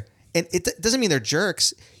don't care. And it doesn't mean they're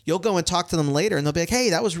jerks. You'll go and talk to them later, and they'll be like,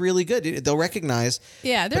 "Hey, that was really good." They'll recognize.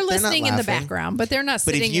 Yeah, they're but not listening in the laughing. background, but they're not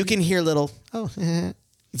But sitting if you in- can hear little,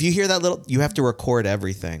 if you hear that little, you have to record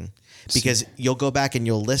everything, because you'll go back and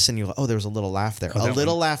you'll listen. You'll go, "Oh, there was a little laugh there. A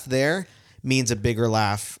little laugh there means a bigger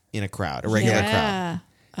laugh in a crowd, a regular crowd." Yeah.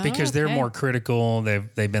 Because they're okay. more critical.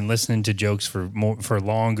 They've been listening to jokes for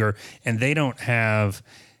longer, and they don't have.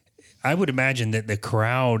 I would imagine that the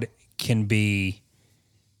crowd can be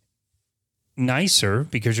nicer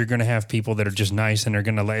because you're going to have people that are just nice and they're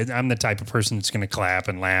going to. I'm the type of person that's going to clap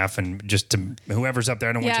and laugh and just to whoever's up there.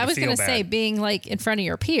 I don't want you to feel bad. Yeah, I was going to say being like in front of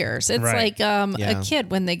your peers. It's Right. like a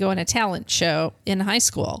kid when they go in a talent show in high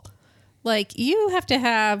school. Like you have to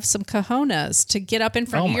have some cojones to get up in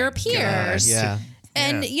front of my your peers. Yeah.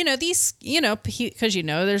 And, Yeah. these, because,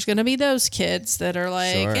 there's going to be those kids that are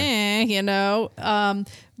like, Sure.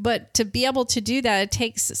 but to be able to do that, it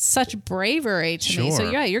takes such bravery to me. So,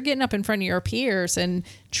 Sure. yeah, you're getting up in front of your peers and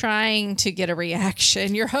trying to get a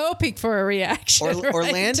reaction. You're hoping for a reaction. Right?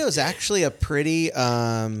 Orlando's actually a pretty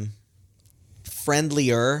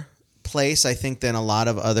friendlier place, I think, than a lot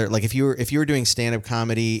of other, like if you were doing stand-up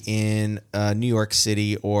comedy in New York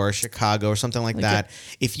City or Chicago or something like that,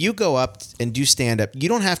 if you go up and do stand-up, you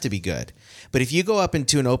don't have to be good. But if you go up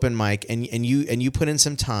into an open mic and you put in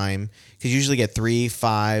some time, because you usually get 3,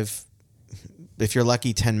 5, if you're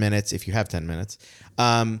lucky, 10 minutes, if you have 10 minutes.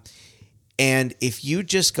 And if you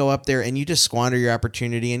just go up there and you just squander your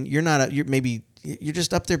opportunity and you're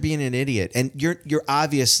just up there being an idiot and you're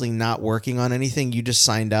obviously not working on anything. You just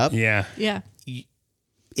signed up. Yeah. Yeah.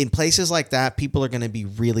 In places like that, people are going to be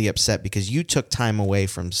really upset because you took time away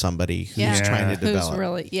from somebody who's Yeah. trying to develop. Who's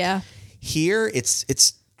really, yeah. Here, it's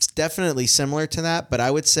definitely similar to that, but I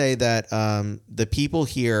would say that the people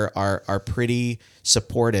here are pretty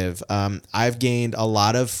supportive. I've gained a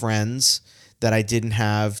lot of friends that I didn't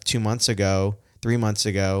have 2 months ago, 3 months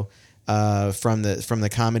ago, from the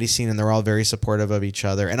comedy scene, and they're all very supportive of each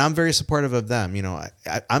other, and I'm very supportive of them.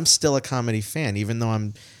 I'm still a comedy fan, even though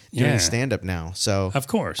I'm doing stand-up now. So Of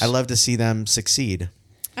course. I love to see them succeed.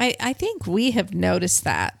 I think we have noticed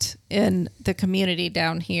that in the community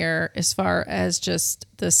down here as far as just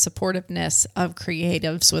the supportiveness of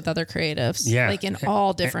creatives with other creatives. Yeah. Like in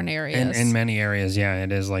all different areas. In many areas, yeah,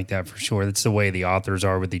 it is like that for sure. That's the way the authors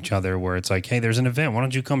are with each other, where it's like, hey, there's an event. Why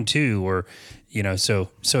don't you come too? Or, so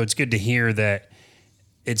it's good to hear that.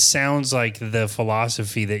 It sounds like the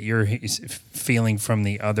philosophy that you're feeling from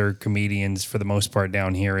the other comedians for the most part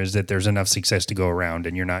down here is that there's enough success to go around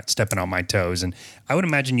and you're not stepping on my toes. And I would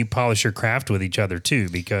imagine you polish your craft with each other too,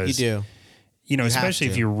 because You do. especially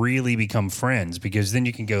have if to. you really become friends, because then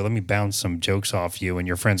you can go, let me bounce some jokes off you, and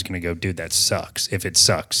your friend's going to go, dude, that sucks. If it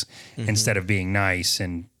sucks, instead of being nice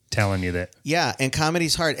and telling you that. Yeah, and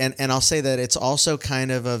comedy's hard. And I'll say that it's also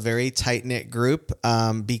kind of a very tight-knit group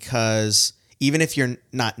because even if you're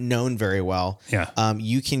not known very well,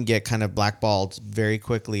 you can get kind of blackballed very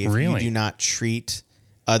quickly if you do not treat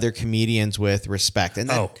other comedians with respect. And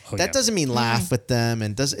that doesn't mean laugh with them,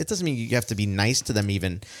 and it doesn't mean you have to be nice to them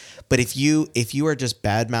even. But if you are just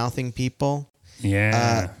bad-mouthing people,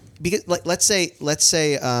 because let's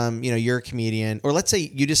say you're a comedian, or let's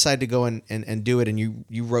say you decide to go and do it, and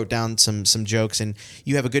you wrote down some jokes, and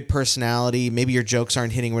you have a good personality, maybe your jokes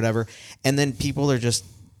aren't hitting, whatever, and then people are just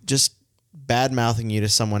bad mouthing you to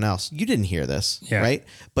someone else. You didn't hear this, right?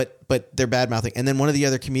 But they're bad mouthing, and then one of the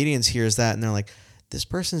other comedians hears that, and they're like, "This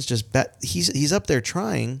person's just bad. He's up there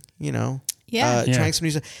trying, trying some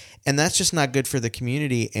new stuff," and that's just not good for the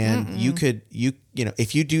community. And you could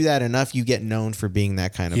if you do that enough, you get known for being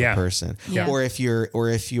that kind of a person. Yeah. Or if you're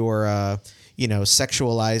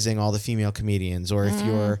sexualizing all the female comedians, or if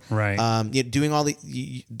you're doing all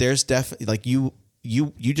the there's definitely like you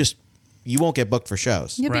won't get booked for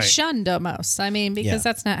shows. You'll be shunned almost. I mean, because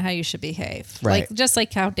that's not how you should behave. Right. Like just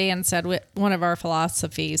like how Dan said, one of our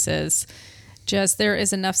philosophies is just there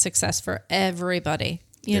is enough success for everybody,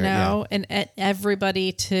 and everybody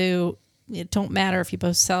it don't matter if you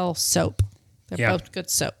both sell soap. They're both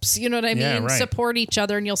good soaps. You know what I mean? Yeah, right. Support each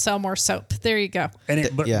other and you'll sell more soap. There you go. And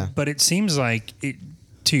but it seems like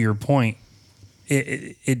to your point,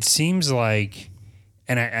 it seems like.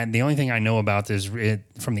 And the only thing I know about this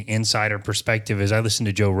from the insider perspective is I listen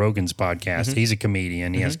to Joe Rogan's podcast. He's a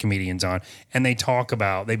comedian. He has comedians on, and they've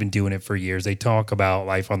been doing it for years. They talk about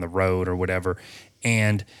life on the road or whatever.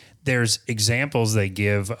 And there's examples they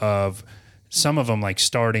give of some of them like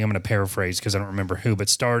starting, I'm going to paraphrase because I don't remember who, but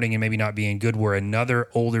starting and maybe not being good, where another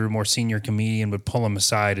older, more senior comedian would pull them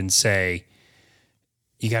aside and say,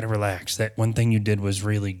 you got to relax. That one thing you did was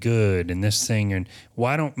really good, and this thing, and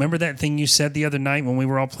remember that thing you said the other night when we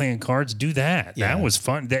were all playing cards? Do that. Yeah. That was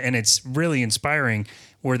fun. And it's really inspiring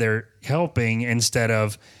where they're helping instead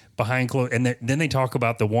of behind closed. And then they talk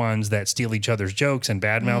about the ones that steal each other's jokes and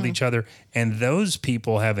badmouth each other. And those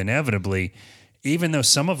people have inevitably, even though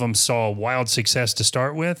some of them saw wild success to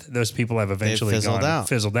start with, those people have eventually fizzled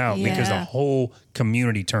out because the whole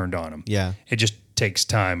community turned on them. Yeah. It just takes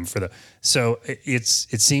time for the. So it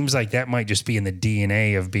seems like that might just be in the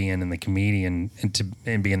DNA of being in the comedian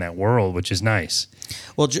and be in that world, which is nice.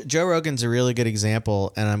 Well, Joe Rogan's a really good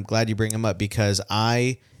example, and I'm glad you bring him up because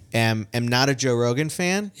I am not a Joe Rogan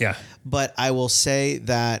fan. Yeah. But I will say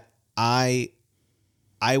that I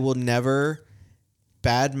will never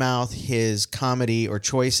badmouth his comedy or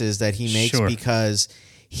choices that he makes because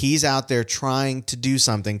he's out there trying to do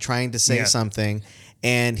something, trying to say something,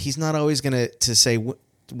 and he's not always going to say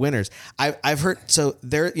winners. I've heard, so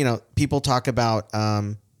there, people talk about,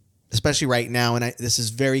 especially right now, and this is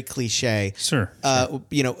very cliche. Sure.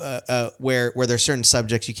 Where there's certain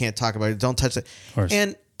subjects you can't talk about. Don't touch it.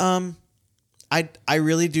 And I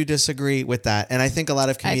really do disagree with that, and I think a lot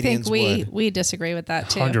of comedians we disagree with that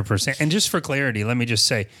too. 100%. And just for clarity, let me just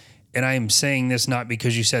say, and I am saying this not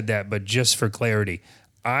because you said that, but just for clarity,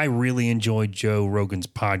 I really enjoy Joe Rogan's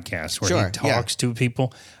podcast where he talks to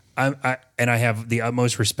people. I have the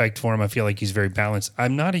utmost respect for him. I feel like he's very balanced.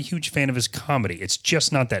 I'm not a huge fan of his comedy. It's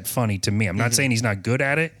just not that funny to me. I'm not saying he's not good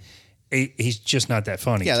at it. He's just not that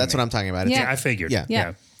funny. Yeah, that's what I'm talking about. Yeah. I figured.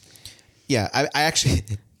 Yeah. I actually.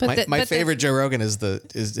 My favorite Joe Rogan is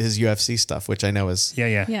his UFC stuff, which I know is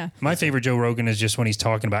Yeah. My favorite Joe Rogan is just when he's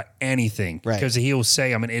talking about anything, because he'll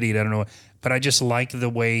say I'm an idiot. I don't know, but I just like the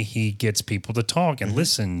way he gets people to talk and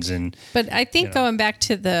listens. And but I think going back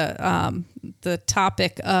to the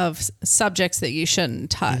topic of subjects that you shouldn't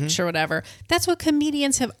touch or whatever, that's what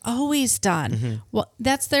comedians have always done. Well,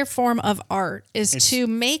 that's their form of art is to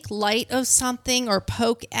make light of something or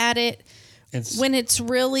poke at it when it's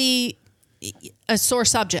really a sore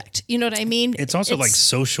subject. You know what I mean? It's also like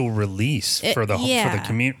social release for the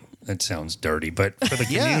community. That sounds dirty, but for the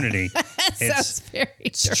community, that sounds very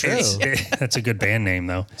dirty. true. That's a good band name,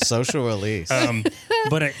 though. Social release.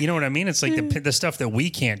 But you know what I mean? It's like the stuff that we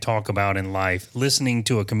can't talk about in life. Listening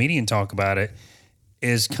to a comedian talk about it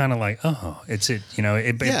is kind of like,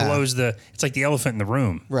 it blows it's like the elephant in the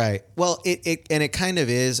room. Right. Well, it kind of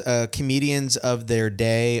is. Comedians of their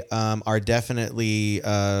day are definitely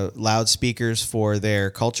loudspeakers for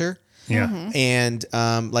their culture. Yeah. And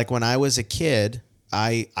like when I was a kid,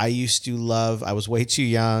 I used to love, I was way too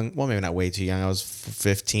young. Well, maybe not way too young. I was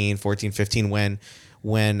 14, 15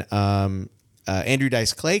 when Andrew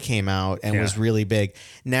Dice Clay came out and was really big.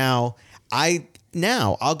 Now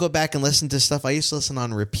I'll go back and listen to stuff I used to listen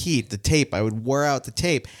on repeat, the tape. I would wear out the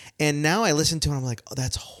tape. And now I listen to it and I'm like, oh,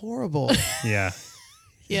 that's horrible. Yeah.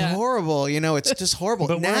 Yeah. Horrible. It's just horrible.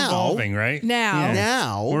 But we're evolving, right?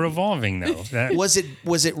 Now. We're evolving, though. Was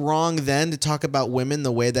it wrong then to talk about women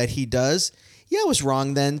the way that he does? Yeah, it was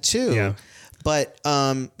wrong then too. Yeah. But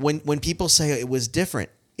when people say it was different,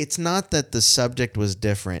 it's not that the subject was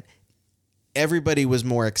different. Everybody was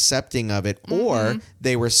more accepting of it, or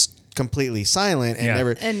they were completely silent and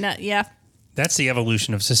never. And that's the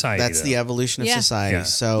evolution of society. That's the evolution of society. Yeah.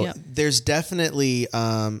 So there's definitely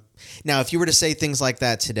now, if you were to say things like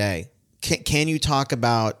that today, can you talk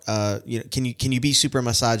about can you be super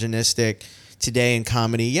misogynistic today in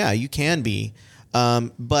comedy? Yeah, you can be.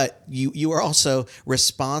 But you are also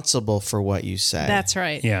responsible for what you say. That's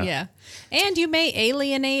right. Yeah. And you may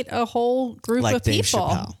alienate a whole group Like of Dave people.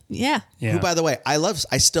 Chappelle. Yeah. Yeah. Who, by the way, I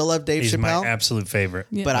still love Dave He's Chappelle. my absolute favorite.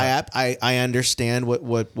 Yeah. But I understand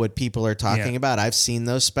what people are talking about. I've seen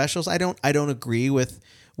those specials. I don't agree with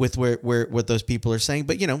where what those people are saying.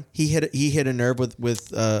 But he hit a nerve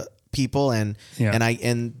with people and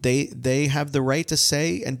they have the right to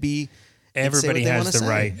say and be. Everybody has the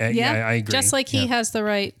right. I agree. Just like he has the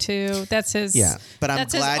right to. That's his. Yeah, but I'm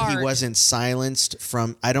that's his glad he art. wasn't silenced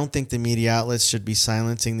from. I don't think the media outlets should be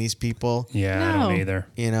silencing these people. Yeah, I don't either.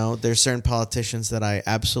 There's certain politicians that I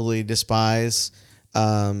absolutely despise.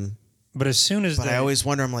 But as soon as I always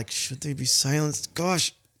wonder, I'm like, should they be silenced?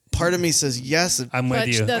 Gosh, part of me says yes. I'm with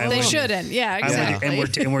you. They shouldn't. Yeah, exactly.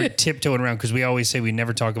 And we're tiptoeing around because we always say we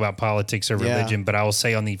never talk about politics or religion. But I will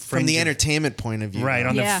say on the fringe from the entertainment point of view, right?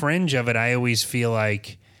 On the fringe of it, I always feel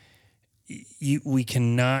like we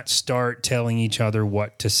cannot start telling each other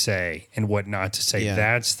what to say and what not to say. Yeah.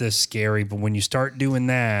 That's the scary. But when you start doing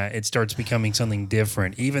that, it starts becoming something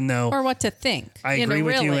different. Even though, or what to think. I agree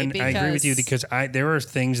with you, and I agree with you because there are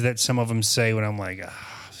things that some of them say when I'm like,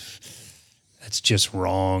 that's just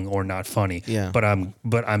wrong or not funny. Yeah. But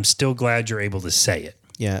I'm still glad you're able to say it.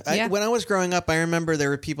 Yeah. When I was growing up, I remember there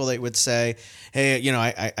were people that would say, hey,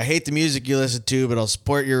 I hate the music you listen to, but I'll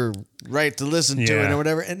support your right to listen to it or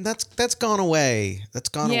whatever. And that's gone away. That's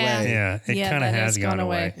gone away. Yeah, it kind of has gone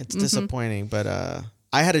away. It's disappointing. But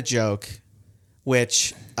I had a joke,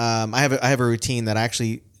 which I have a routine that I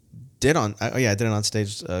actually did I did it on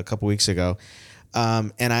stage a couple weeks ago.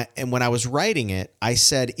 And when I was writing it, I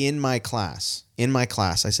said in my class,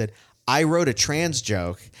 I said, I wrote a trans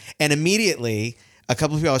joke, and immediately a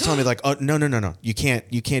couple of people was telling me like, oh, no, you can't,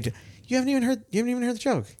 you haven't even heard the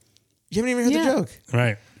joke. You haven't even heard the joke.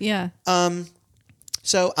 Right. Yeah.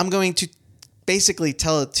 So I'm going to basically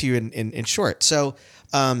tell it to you in short. So,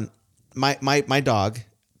 my dog,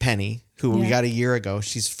 Penny, who we got a year ago,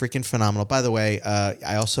 she's freaking phenomenal. By the way,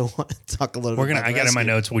 I also want to talk a little bit about I got in my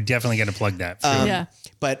notes. We definitely got to plug that. Yeah.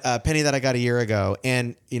 But Penny that I got a year ago,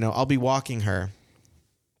 and I'll be walking her,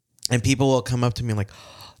 and people will come up to me like,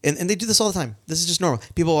 and they do this all the time. This is just normal.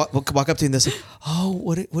 People walk up to me and they say, "Oh,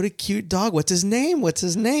 what a cute dog. What's his name? What's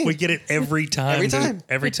his name?" We get it every time.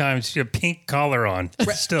 Every time. She's got a pink collar on.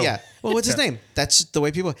 Still. Yeah. Well, what's his name? That's the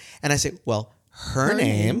way people. And I say, well, her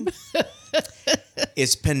name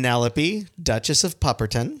is Penelope, Duchess of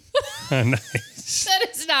Pupperton. Nice. That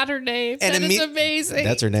is not her name. And that is amazing.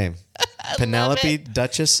 That's her name. Penelope,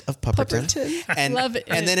 Duchess of Pupperton. And, Love it.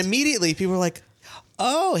 And then immediately people were like,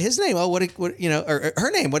 "Oh, his name. Oh, what or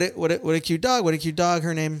her name. What a cute dog. What a cute dog.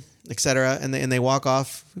 Her name, etc." And they walk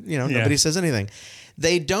off. Nobody says anything.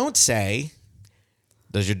 They don't say,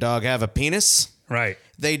 "Does your dog have a penis?" Right.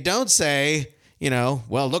 They don't say,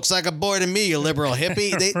 well, looks like a boy to me, you liberal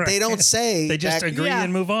hippie. They don't say. They just agree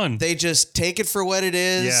and move on. They just take it for what it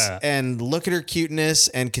is and look at her cuteness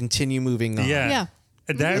and continue moving on. Yeah.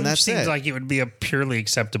 That seems like it would be a purely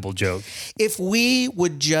acceptable joke. If we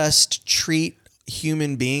would just treat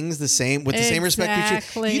human beings the same with the same respect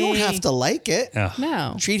you don't have to like it.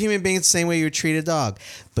 No. Treat human beings the same way you would treat a dog.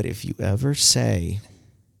 But if you ever say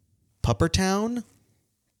Puppertown,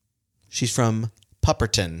 she's from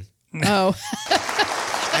Pupperton. Oh.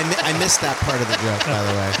 I missed that part of the joke, by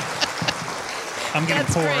the way. I'm going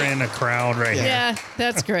to pour in a crowd right here. Yeah,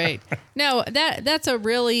 that's great. No, that's a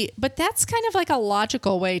really, but that's kind of like a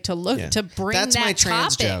logical way to look, to bring that's that my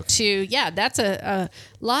trans topic joke. to, that's a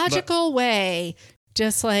logical way.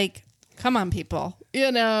 Just like, come on, people,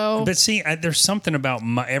 But see, there's something about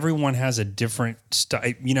everyone has a different style.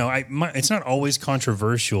 It's not always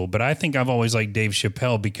controversial, but I think I've always liked Dave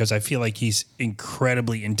Chappelle because I feel like he's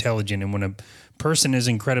incredibly intelligent. And when a person is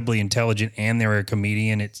incredibly intelligent and they're a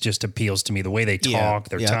comedian, it just appeals to me. The way they talk,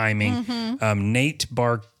 their timing. Mm-hmm. Nate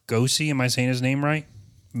Bargatze, am I saying his name right?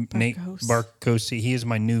 Nate Bargatze. He is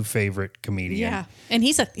my new favorite comedian. Yeah, and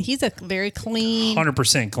he's a very clean,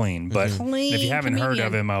 100% clean. But clean if you haven't heard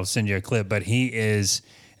of him, I'll send you a clip. But he is,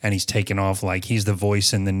 and he's taken off like he's the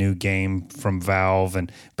voice in the new game from Valve,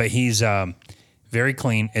 but he's very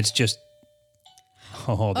clean. It's just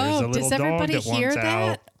there's a little does dog everybody that hear wants that?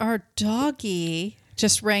 out. Our doggy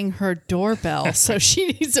just rang her doorbell, so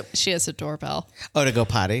she has a doorbell. Oh, to go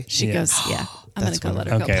potty? She goes, I'm going to go let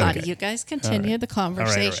her go potty. Okay. You guys continue the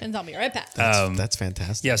conversations. I'll be right back. That's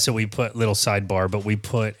fantastic. Yeah, so we put little sidebar, but we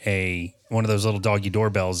put one of those little doggy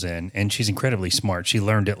doorbells in, and she's incredibly smart. She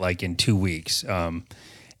learned it like in 2 weeks,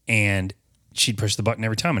 and she'd push the button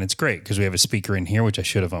every time, and it's great because we have a speaker in here, which I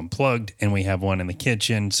should have unplugged, and we have one in the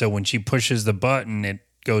kitchen. So when she pushes the button, it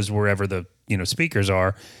goes wherever the speakers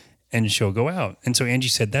are, and she'll go out. And so Angie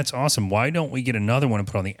said, "That's awesome. Why don't we get another one and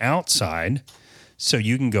put on the outside so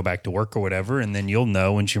you can go back to work or whatever, and then you'll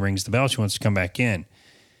know when she rings the bell she wants to come back in."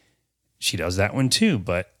 She does that one too,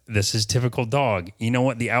 but this is typical dog. You know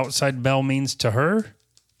what the outside bell means to her?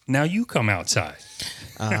 Now you come outside.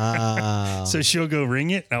 So she'll go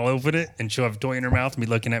ring it, and I'll open it, and she'll have a toy in her mouth and be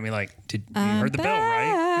looking at me like, "Did you heard the bell,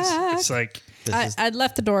 right?" It's like I'd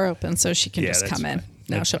left the door open so she can just come in. Fine.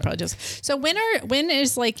 No, she'll probably just. So when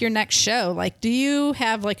is like your next show? Like, do you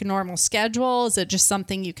have like a normal schedule? Is it just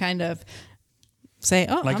something you kind of say,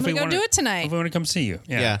 "Oh, like I'm going to go do it tonight"? If we want to come see you,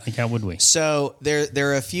 like how would we? So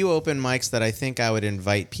there are a few open mics that I think I would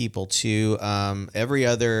invite people to. Every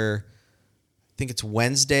other, I think it's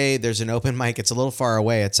Wednesday. There's an open mic. It's a little far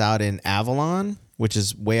away. It's out in Avalon, which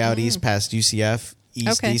is way out east past UCF.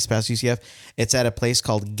 East past UCF. It's at a place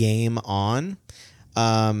called Game On.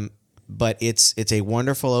 But it's a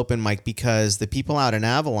wonderful open mic because the people out in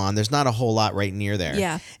Avalon, there's not a whole lot right near there.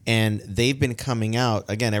 Yeah. And they've been coming out,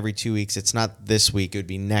 again, every 2 weeks. It's not this week. It would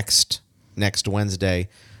be next Wednesday.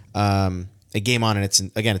 A Game On, and it's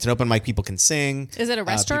an open mic. People can sing. Is it a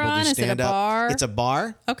restaurant? Is it a bar? It's a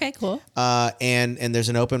bar. Okay, cool. And there's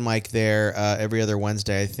an open mic there every other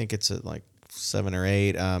Wednesday. I think it's at like 7 or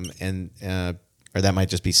 8. Or that might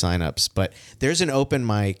just be signups. But there's an open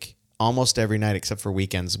mic almost every night except for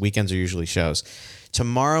weekends. Weekends are usually shows.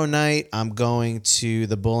 Tomorrow night, I'm going to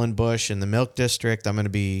the Bull and Bush in the Milk District. I'll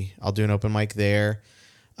do an open mic there.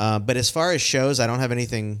 But as far as shows, I don't have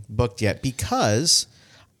anything booked yet because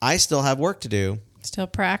I still have work to do. Still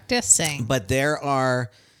practicing. But there are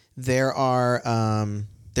There are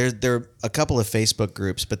there are a couple of Facebook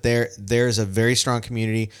groups, but there's a very strong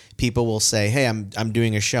community. People will say, "Hey, I'm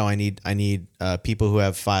doing a show. I need people who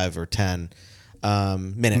have 5 or 10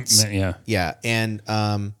 minutes." Yeah.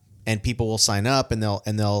 And people will sign up, and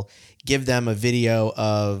they'll give them a video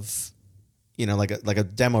of, like a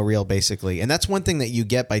demo reel basically. And that's one thing that you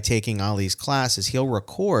get by taking Ali's class is he'll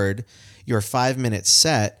record your 5-minute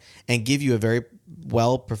set and give you a very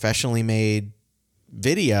well professionally made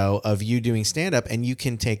video of you doing stand-up, and you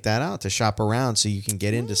can take that out to shop around so you can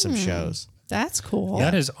get into some shows. That's cool.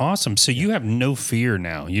 That is awesome. So you have no fear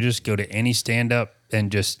now. You just go to any stand-up and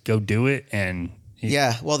just go do it. And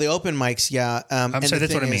Yeah, well, the open mics, yeah. I'm sorry,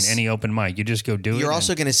 that's what I mean. Any open mic, you just go do it. You're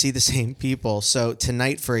also going to see the same people. So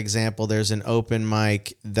tonight, for example, there's an open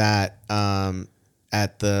mic that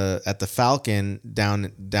at the Falcon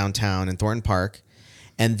downtown in Thornton Park.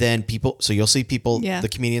 And then so you'll see people, the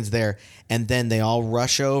comedians there, and then they all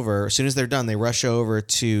rush over. As soon as they're done, they rush over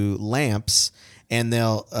to Lamps, and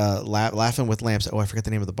they'll Laughing with Lamps. Oh, I forget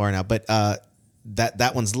the name of the bar now, but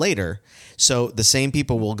that one's later. So the same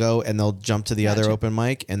people will go and they'll jump to the other open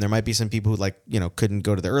mic, and there might be some people who couldn't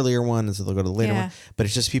go to the earlier one, and so they'll go to the later one. But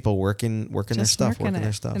it's just people working their stuff,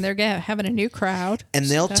 and they're having a new crowd, and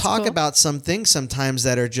they'll talk about some things sometimes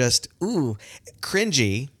that are just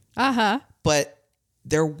cringy. But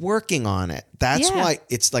they're working on it. That's why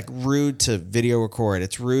it's like rude to video record.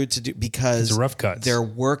 It's rude to do because it's rough cuts. They're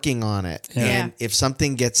working on it. Yeah. And if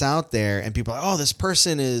something gets out there and people are like, oh, this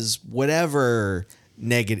person is whatever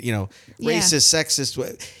negative, racist,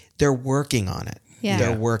 sexist, they're working on it. Yeah.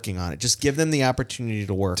 They're working on it. Just give them the opportunity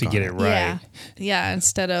to work to on get it right. Yeah,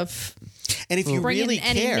 instead of and if you really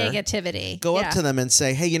any care, negativity, go up to them and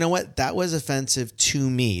say, hey, you know what? That was offensive to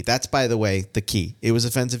me. That's, by the way, the key. It was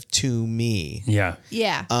offensive to me. Yeah.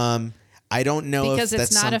 Yeah. I don't know because if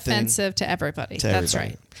that's it's not something offensive to everybody. That's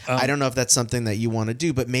right. I don't know if that's something that you want to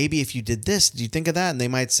do, but maybe if you did this, do you think of that? And they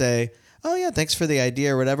might say, oh, yeah, thanks for the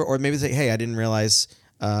idea or whatever. Or maybe say, hey, I didn't realize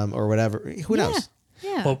or whatever. Who knows?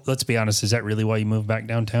 Yeah. Well, let's be honest. Is that really why you moved back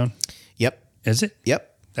downtown? Yep. Is it? Yep.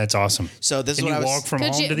 That's awesome. So this Can is what you I was... walk from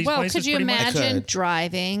home to these places? Could you pretty much? imagine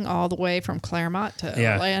driving all the way from Claremont to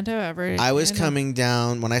Orlando every? I was coming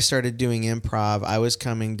down when I started doing improv. I was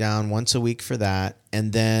coming down once a week for that,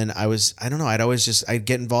 and then I'd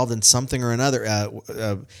get involved in something or another.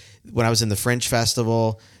 When I was in the Fringe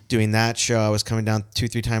Festival doing that show, I was coming down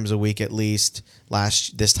 2-3 times a week at least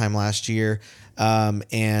this time last year.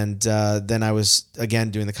 And then I was again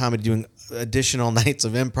doing the comedy, doing additional nights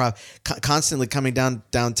of improv, constantly coming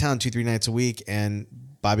downtown 2-3 nights a week. And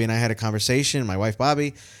Bobby and I had a conversation, my wife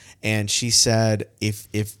Bobby, and she said, if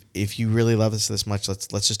you really love us this much, let's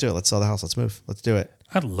just do it. Let's sell the house. Let's move. Let's do it.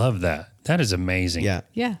 I love that. That is amazing. Yeah.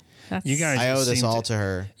 Yeah. You guys, I owe this all to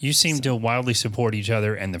her. You seem to wildly support each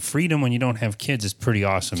other, and the freedom when you don't have kids is pretty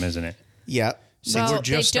awesome, isn't it? Yeah. Well,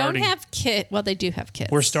 they don't have kids. Well, they do have kids.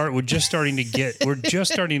 We're just starting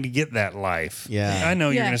to get that life. Yeah. I know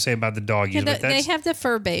you're going to say about the doggies, but they have the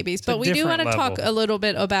fur babies. But we do want to talk a little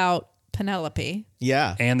bit about Penelope.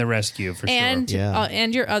 Yeah. And the rescue for sure. And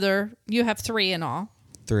you have 3 in all.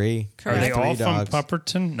 3. Are they all dogs. from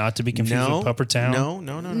Pupperton? Not to be confused with Puppertown?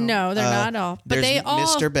 No, they're not all. But they all.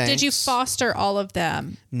 Mr. Banks. Did you foster all of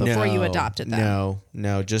them before you adopted them?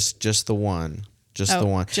 No, just the one. The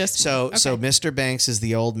one. So Mr. Banks is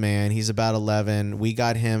the old man. He's about 11. We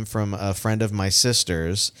got him from a friend of my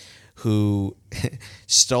sister's who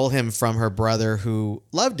stole him from her brother who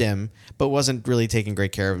loved him but wasn't really taking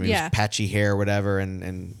great care of him. He was patchy hair or whatever,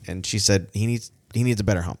 and she said he needs a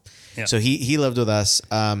better home. Yeah. So he lived with us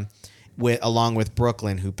along with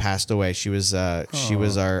Brooklyn, who passed away. She was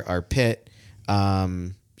our pit.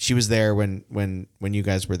 She was there when you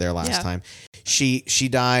guys were there last time. She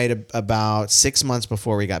died about 6 months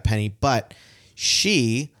before we got Penny, but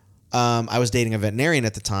I was dating a veterinarian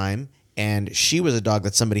at the time, and she was a dog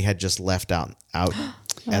that somebody had just left out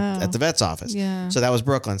at the vet's office. Yeah. So that was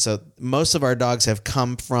Brooklyn. So most of our dogs have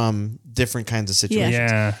come from different kinds of situations.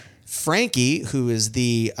 Yeah. Frankie, who is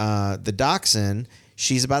the dachshund,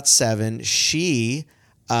 she's about 7. She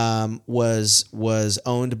was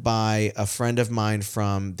owned by a friend of mine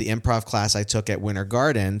from the improv class I took at Winter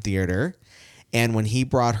Garden Theater. And when he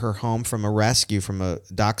brought her home from a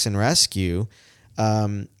dachshund rescue,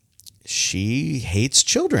 she hates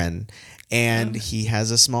children, and he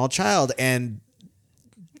has a small child, and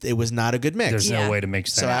it was not a good mix. There's no way to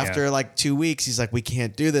mix that. So after like 2 weeks, he's like, we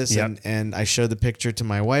can't do this. Yep. And I showed the picture to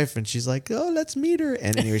my wife, and she's like, oh, let's meet her.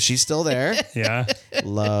 And anyway, she's still there. Yeah.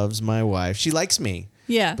 Loves my wife. She likes me.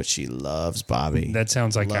 Yeah. But she loves Bobby. That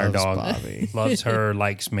sounds like our Loves dog. Bobby. Loves her,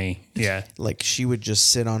 likes me. Yeah. Like she would just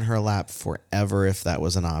sit on her lap forever if that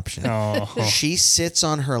was an option. Oh. She sits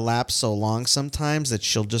on her lap so long sometimes that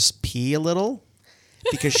she'll just pee a little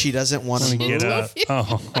because she doesn't want to move. Get up.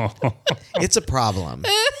 Oh. It's a problem.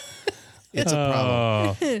 It's a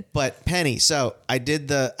problem. Oh. But Penny, so I did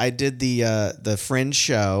the Fringe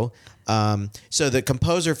show. So the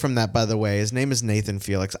composer from that, by the way, his name is Nathan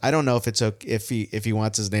Felix. I don't know if it's okay, if he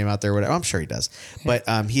wants his name out there or whatever. I'm sure he does. But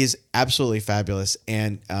he is absolutely fabulous,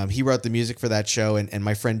 and he wrote the music for that show. And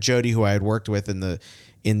my friend Jody, who I had worked with in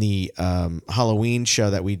the Halloween show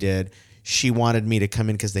that we did, she wanted me to come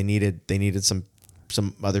in because they needed some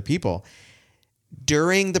other people.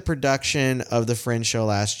 During the production of the Fringe show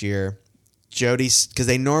last year, Jody's, because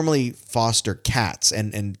they normally foster cats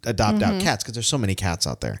and adopt out cats because there's so many cats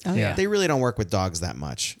out there. Oh, Yeah. yeah. They really don't work with dogs that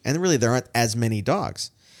much, and really there aren't as many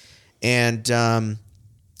dogs. And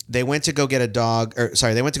they went to go get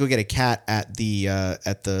they went to go get a cat at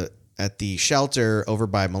the shelter over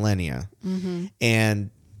by Millennia. And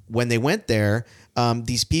when they went there,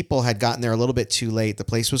 these people had gotten there a little bit too late. The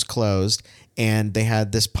place was closed, and they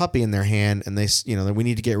had this puppy in their hand, and we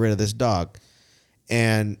need to get rid of this dog,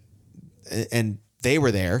 and they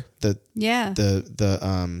were there. The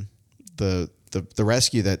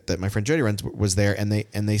rescue that my friend Jody runs was there, and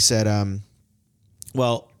they said,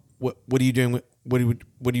 well, what are you doing?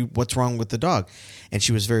 What's wrong with the dog? And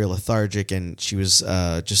she was very lethargic, and she was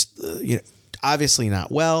obviously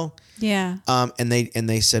not well. Yeah. And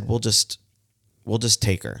they said, we'll just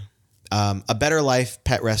take her. A Better Life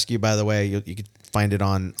Pet Rescue, by the way, you could find it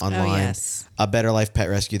online. yes. A Better Life Pet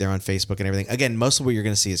Rescue. They're on Facebook and everything. Again, most of what you're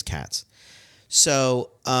going to see is cats.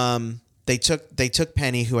 So they took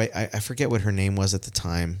Penny, who I forget what her name was at the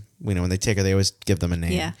time. When they take her, they always give them a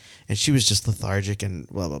name. Yeah. And she was just lethargic and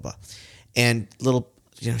blah blah blah, and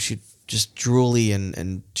she just drooly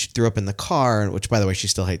and she threw up in the car. Which, by the way, she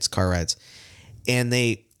still hates car rides. And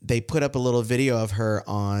they put up a little video of her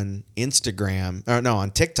on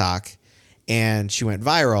on TikTok, and she went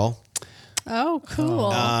viral. Oh,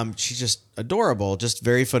 cool. She's just adorable, just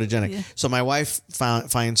very photogenic. Yeah. So my wife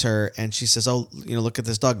finds her, and she says, "Oh, look at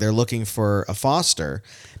this dog. They're looking for a foster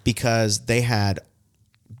because they had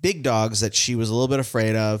big dogs that she was a little bit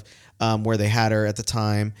afraid of, where they had her at the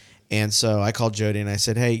time." And so I called Jody and I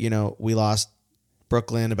said, "Hey, we lost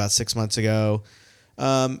Brooklyn about 6 months ago.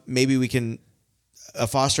 Maybe we can." A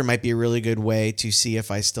foster might be a really good way to see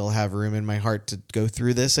if I still have room in my heart to go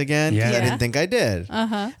through this again. Yeah. I Yeah. didn't think I did.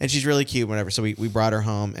 And she's really cute, whatever. So we brought her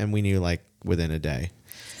home, and we knew within a day.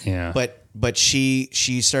 Yeah. But she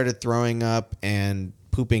started throwing up and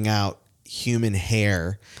pooping out human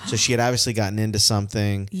hair. So she had obviously gotten into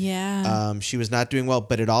something. Yeah. She was not doing well,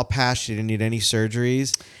 but it all passed. She didn't need any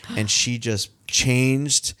surgeries, and she just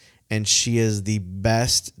changed. And she is the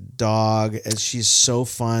best dog. And she's so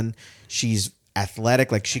fun. She's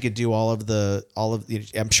athletic, she could do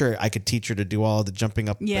I'm sure I could teach her to do all of the jumping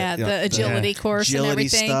up the agility course and agility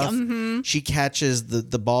everything. stuff. She catches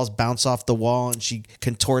the balls bounce off the wall, and she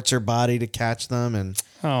contorts her body to catch them, and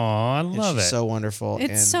oh, I love she's it. so wonderful. It's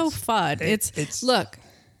and so fun. it's- Look,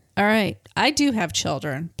 all right, I do have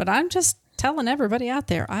children, but I'm just telling everybody out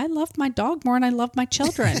there, I love my dog more than I love my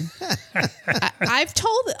children. I've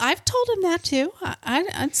told him that too.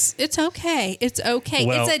 It's okay. It's okay.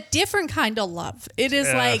 Well- It's a different kind of love. It is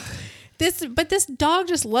like this, but this dog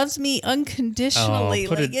just loves me unconditionally.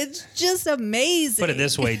 Oh, it's just amazing. Put it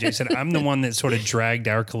this way, Jason. I'm the one that sort of dragged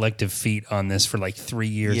our collective feet on this for 3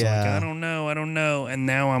 years. I'm Yeah. I don't know. And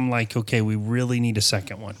now I'm like, okay, we really need a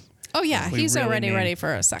second one. Oh yeah, We he's really already need- ready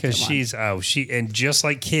for a second one. Because and just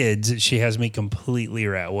like kids, she has me completely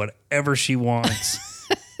right. Whatever she wants.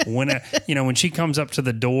 When she comes up to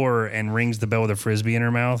the door and rings the bell with a Frisbee in her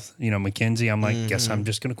mouth, Mackenzie, I'm like, guess I'm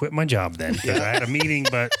just going to quit my job then because I had a meeting,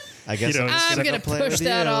 but I guess it's I'm gonna going go to play push with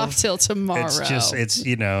that you. off till tomorrow.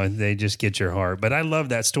 they just get your heart. But I love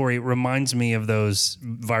that story. It reminds me of those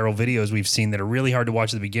viral videos we've seen that are really hard to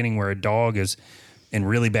watch at the beginning where a dog is in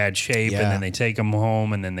really bad shape and Yeah. then they take them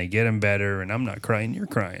home and then they get them better and I'm not crying, you're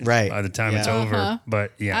crying. Right. By the time it's Yeah. over.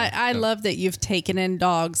 But yeah. I love that you've taken in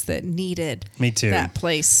dogs that needed Me too. that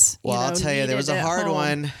place. Well, I'll tell you, there was a needed at hard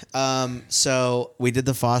home. one. So we did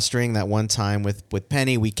the fostering that one time with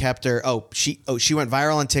Penny. We kept her. She went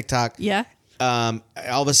viral on TikTok. Yeah. All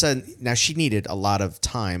of a sudden, now she needed a lot of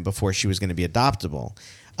time before she was going to be adoptable.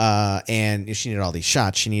 And she needed all these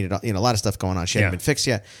shots. She needed a lot of stuff going on. She hadn't Yeah. been fixed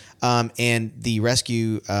yet. And the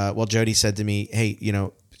rescue, Jody said to me, "Hey,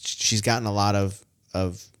 she's gotten a lot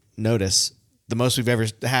of notice the most we've ever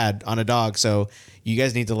had on a dog. So you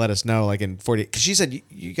guys need to let us know, like in 40. Because she said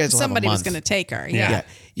you guys will Somebody have a was month. going to take her. Yeah.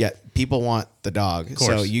 Yeah. People want the dog. course.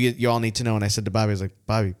 So you all need to know. And I said to Bobby, I was like,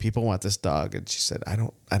 Bobby, people want this dog. And she said, I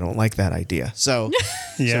don't like that idea. So,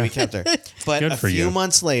 Yeah. so we kept her. But Good a for few you.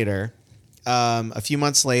 months later,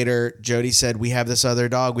 Jody said, we have this other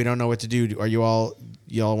dog. We don't know what to do. Are y'all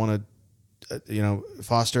want to,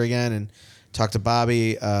 foster again? And talk to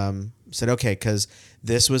Bobby. Said, okay, because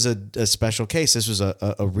this was a special case. This was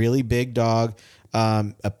a really big dog,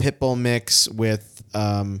 a pit bull mix with,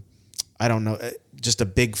 I don't know, just a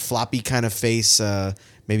big floppy kind of face,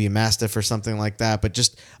 maybe a mastiff or something like that, but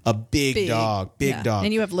just a big dog, big dog.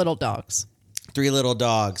 And you have little dogs. 3 little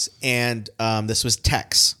dogs. And this was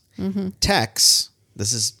Tex. Mm-hmm. Tex,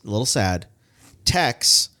 this is a little sad.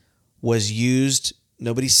 Tex was used,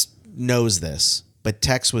 nobody knows this, but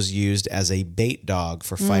Tex was used as a bait dog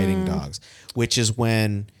for fighting dogs, which is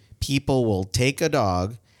when people will take a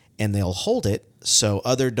dog and they'll hold it so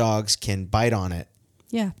other dogs can bite on it.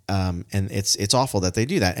 Yeah. And it's awful that they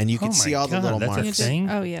do that. And you can Oh see my all the God, little that's a marks. thing?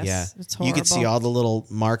 Oh, yes. Yeah, It's horrible. you could see all the little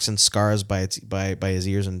marks and scars by his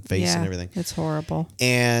ears and face and everything. It's horrible.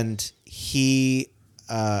 And he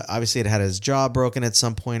obviously had his jaw broken at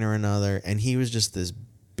some point or another, and he was just this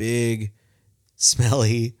big,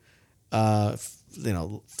 smelly,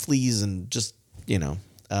 fleas and just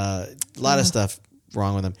a lot of stuff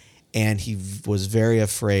wrong with him, and he was very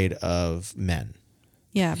afraid of men.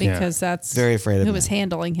 Yeah, because that's Very afraid of who was men.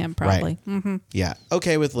 handling him probably. Right. Mm-hmm. Yeah.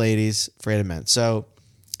 Okay with ladies, afraid of men. So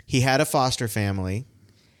he had a foster family,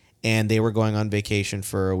 and they were going on vacation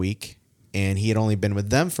for a week, and he had only been with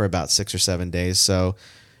them for about 6 or 7 days. So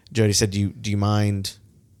Jody said, do you mind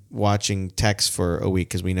watching Tex for a week?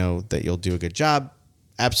 Because we know that you'll do a good job.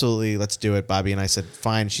 Absolutely. Let's do it. Bobby and I said,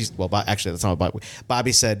 fine. Actually, that's not what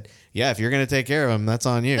Bobby said. Yeah, if you're going to take care of him, that's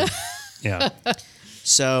on you. Yeah.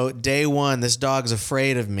 So day one, this dog's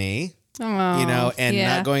afraid of me, and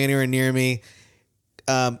not going anywhere near me.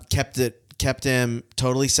 Kept him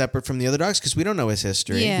totally separate from the other dogs because we don't know his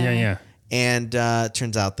history. Yeah. Yeah. And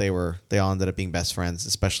turns out they all ended up being best friends,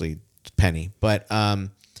 especially Penny. But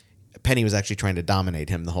Penny was actually trying to dominate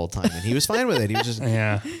him the whole time, and he was fine with it. He was just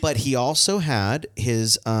Yeah. But he also had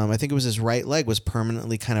his, I think it was his right leg was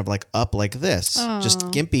permanently kind of like up like this, just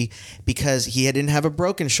gimpy, because he didn't have a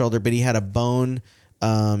broken shoulder, but he had a bone.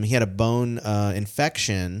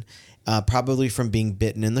 Infection, probably from being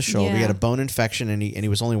bitten in the shoulder. Yeah. He had a bone infection, and he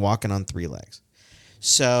was only walking on 3 legs.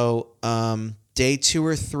 So day 2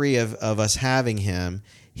 or 3 of us having him,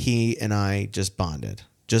 he and I just bonded,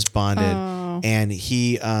 and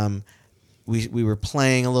he we were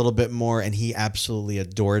playing a little bit more, and he absolutely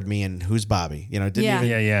adored me. And who's Bobby? Didn't Yeah.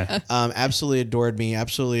 even Yeah. absolutely adored me.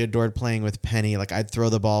 Absolutely adored playing with Penny. Like I'd throw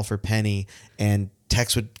the ball for Penny, and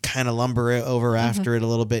Tex would kind of lumber it over after it a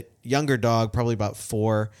little bit. Younger dog, probably about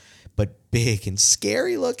 4, but big and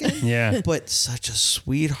scary looking. Yeah. But such a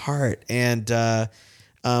sweetheart. And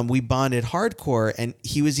we bonded hardcore, and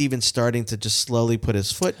he was even starting to just slowly put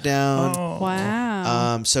his foot down.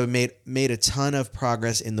 Wow. So made a ton of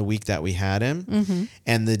progress in the week that we had him.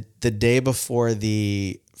 And the day before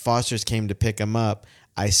the fosters came to pick him up,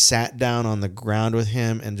 I sat down on the ground with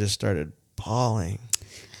him and just started bawling.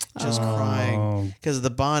 Just crying because of the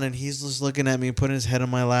bond, and he's just looking at me, putting his head on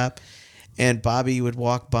my lap. And Bobby would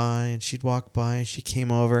walk by, and she'd walk by, and she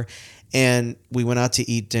came over, and we went out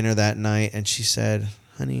to eat dinner that night. And she said,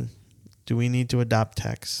 "Honey, do we need to adopt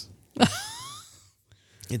Tex?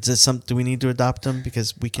 Do we need to adopt him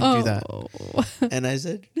because we can do that?" And I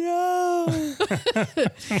said, "No,"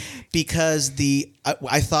 because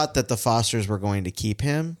I thought that the fosters were going to keep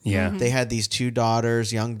him. Yeah. Mm-hmm. They had these 2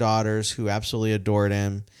 daughters, young daughters, who absolutely adored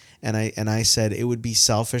him. And I said it would be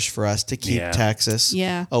selfish for us to keep Texas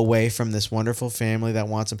away from this wonderful family that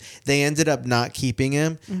wants him. They ended up not keeping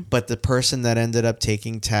him, but the person that ended up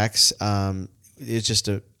taking Tex is just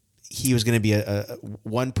he was going to be a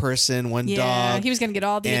one person, one dog. He was going to get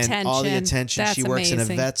all the attention. All the attention. That's she works amazing.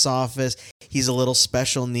 in a vet's office. He's a little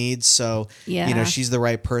special needs, so she's the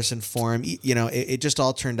right person for him. It just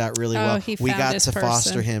all turned out really well. We got to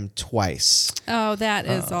foster him twice. Oh, that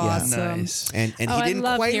is awesome. Nice. And he I didn't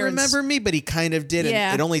love quite hearing remember me, but he kind of did.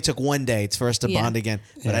 Yeah. It only took 1 day for us to bond again.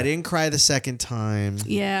 But I didn't cry the second time.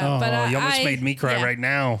 Yeah, Oh, but you almost made me cry right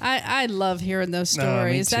now. I love hearing those Me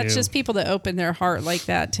stories. That's too. just people that open their heart like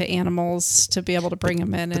that to animals to be able to bring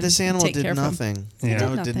them in. But this animal take care did of them. nothing.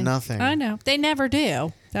 Yeah. It did nothing. I know. They never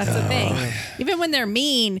do. That's the thing. Even when they're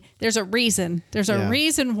mean, there's a reason. There's a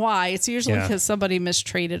reason why. It's usually because somebody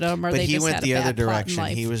mistreated them or But they he just went had the a other bad plot in direction.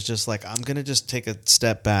 life. He was just like, I'm going to just take a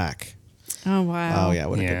step back. Oh, wow. Oh, yeah.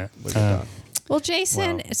 What a good dog. Well,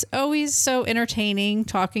 Jason, it's always so entertaining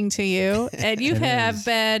talking to you, and you've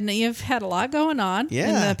had a lot going on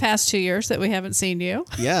in the past 2 years that we haven't seen you.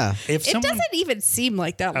 Yeah. It doesn't even seem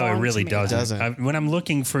like that long. Oh, it really to me. doesn't. When I'm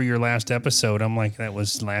looking for your last episode, I'm like, that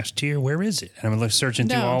was last year. Where is it? And I'm searching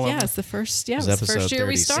through all of them. It's the first. Yeah, It it was was the first year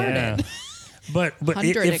we 36. started. Yeah. But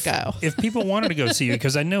 100 ago. if people wanted to go see you,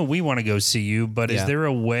 because I know we want to go see you, but is there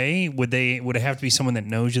a way? Would it have to be someone that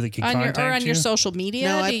knows you that can contact you? Or on your social media?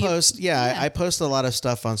 No, I post. I post a lot of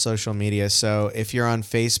stuff on social media. So if you're on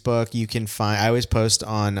Facebook, you can find. I always post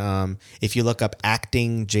on. If you look up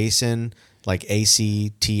Acting Jason, like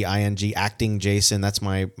ACTING, Acting Jason. That's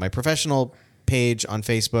my professional page on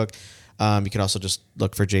Facebook. You can also just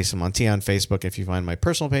look for Jason Montia on Facebook if you find my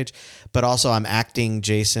personal page. But also I'm Acting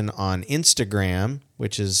Jason on Instagram,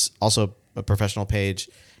 which is also a professional page.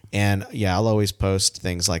 And I'll always post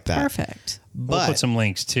things like that. Perfect. We'll put some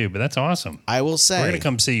links too, but that's awesome. I will say, we're going to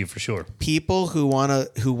come see you for sure. People who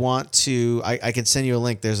want to, I can send you a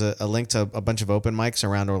link. There's a link to a bunch of open mics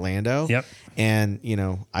around Orlando. Yep. And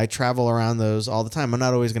I travel around those all the time. I'm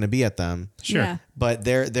not always going to be at them. Sure. Yeah. But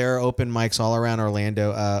there are open mics all around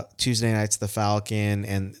Orlando. Tuesday nights, the Falcon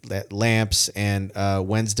and Lamps, and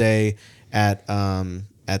Wednesday at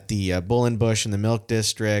the Bull and Bush in the Milk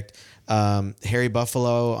District. Harry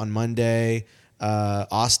Buffalo on Monday.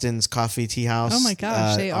 Austin's Coffee Tea House. Oh my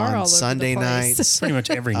gosh, they are on all over Sunday the place. nights. Pretty much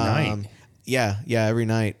every night. Yeah, every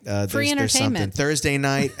night. Free there's something. entertainment. Thursday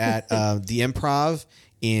night at the Improv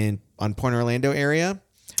on Point Orlando area.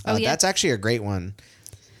 That's actually a great one.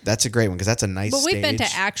 That's a great one because that's a nice But we've stage. been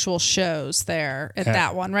to actual shows there at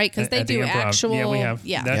that one, right? Because they At the do Improv. actual. Yeah, we have.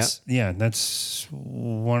 Yeah. That's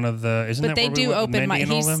one of the. Isn't But that they where we do went with open Mindy mic.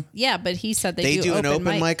 and all them? But he said They do an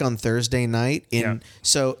open mic on Thursday night.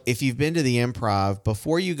 So if you've been to the Improv,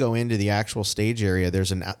 before you go into the actual stage area,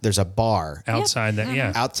 there's a bar Outside that,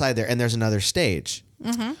 yeah. outside there, and there's another stage.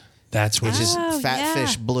 That's what Which is Oh, Fat yeah.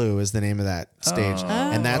 Fish Blue is the name of that stage.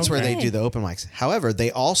 And that's where they okay. do the open mics. However,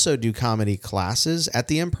 they also do comedy classes at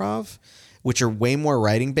the Improv, which are way more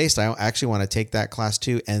writing based. I actually want to take that class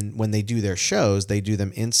too. And when they do their shows, they do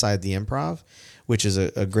them inside the Improv, which is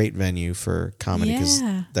a great venue for comedy because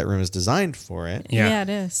Yeah. that room is designed for it. Yeah. It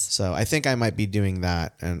is. So I think I might be doing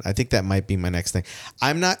that, and I think that might be my next thing.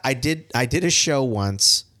 I did a show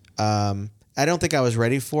once. I don't think I was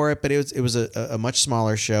ready for it, but it was a much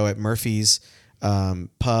smaller show at Murphy's pub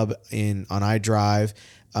on iDrive.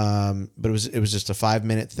 But it was just a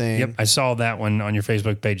 5-minute thing. Yep, I saw that one on your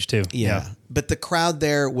Facebook page too. Yeah. But the crowd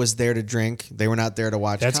there was there to drink. They were not there to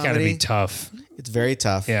watch That's got to comedy. be tough. It's very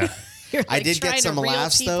tough. Yeah. You're I like did trying get to some reel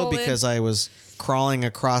laughs though people in. because I was crawling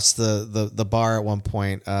across the bar at one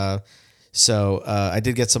point. So I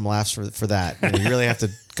did get some laughs for that. You really have to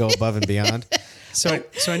go above and beyond. So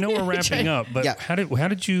I know we're wrapping up, but Yeah. how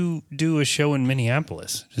did you do a show in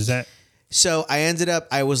Minneapolis? Is that So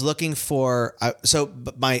I was looking for,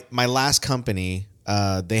 my last company,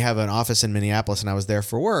 they have an office in Minneapolis and I was there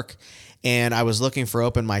for work and I was looking for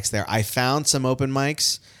open mics there. I found some open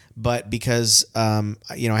mics, but because, I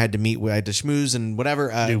had to schmooze and whatever,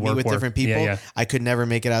 meet with work. different people. Yeah. I could never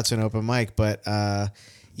make it out to an open mic, but,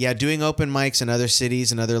 doing open mics in other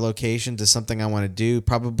cities and other locations is something I want to do.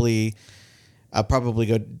 I'll probably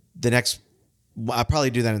go the next. I'll probably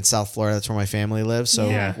do that in South Florida. That's where my family lives. So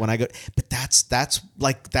Yeah. when I go, but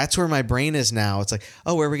that's where my brain is now. It's like,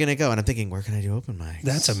 oh, where are we gonna go? And I'm thinking, where can I do open mics?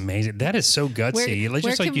 that's amazing? That is so gutsy.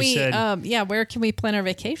 Just like you said, where can we plan our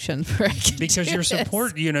vacation for? because your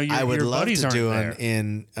support, your I would love buddies to aren't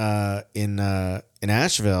do there. in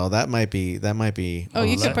Asheville. That might be. Oh,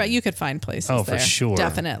 you could find places. Oh, for there. sure.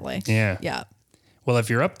 Definitely. Yeah. Yeah. Well,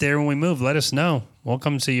 if you're up there when we move, let us know. We'll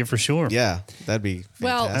come see you for sure. Yeah, that'd be.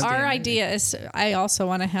 Well, fantastic. our idea is I also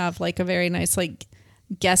want to have like a very nice like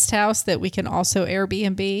guest house that we can also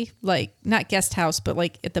Airbnb, like not guest house, but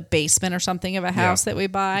like at the basement or something of a house that we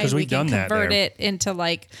buy. 'Cause we we've can done that convert there. it into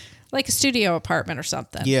like a studio apartment or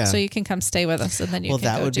something. Yeah. So you can come stay with us and then you can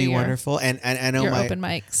that go would do be your, wonderful. And I know your my open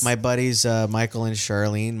mics. my buddies Michael and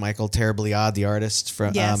Charlene, Michael Terribly Odd, the artist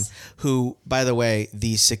from Yes. who, by the way,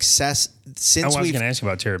 the success since I was we've going to ask you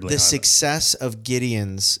about Terribly the Odd. success of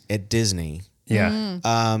Gideon's at Disney, Yeah.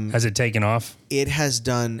 Has it taken off? it has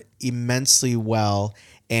done immensely well,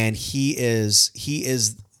 and he is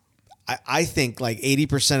I think like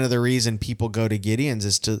 80% of the reason people go to Gideon's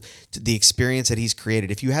is to the experience that he's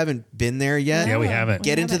created. If you haven't been there yet, Yeah, we haven't.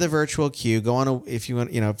 Get into the virtual queue. Go on if you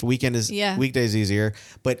want. If the weekend is weekdays easier,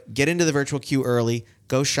 but get into the virtual queue early.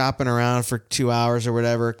 Go shopping around for 2 hours or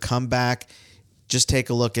whatever. Come back. Just take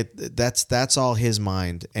a look at that's all his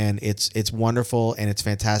mind, and it's wonderful and it's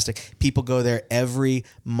fantastic. People go there every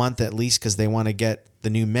month at least because they want to get the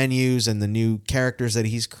new menus and the new characters that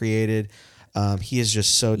he's created. He is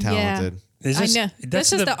just so talented. I know.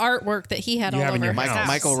 This is the artwork that he had all over his house.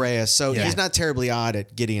 Michael Reyes. So he's not terribly odd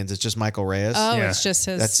at Gideon's. It's just Michael Reyes. Oh, it's just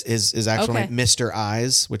his. That's his actual name, Mr.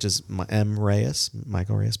 Eyes, which is M. Reyes,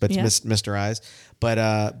 Michael Reyes, but it's Mr. Eyes.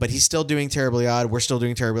 But he's still doing Terribly Odd. We're still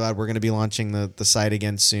doing Terribly Odd. We're going to be launching the site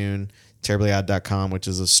again soon, terriblyodd.com, which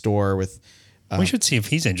is a store with. We should see if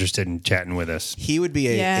he's interested in chatting with us. He would be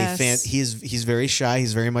a fan. He's very shy.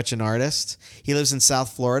 He's very much an artist. He lives in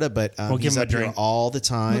South Florida, but we'll he's up here all the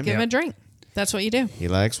time. We'll give him a drink. That's what you do. He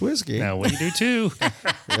likes whiskey. Now we do too.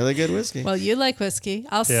 Really good whiskey. Well, you like whiskey.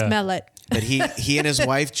 I'll smell it. But he and his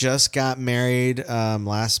wife just got married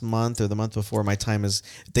last month or the month before. They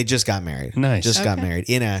just got married. Nice. Just got married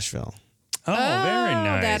in Asheville. Oh, very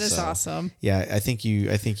nice. That is awesome. Yeah, I think you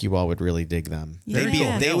all would really dig them.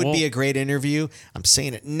 Yeah. They would be a great interview. I'm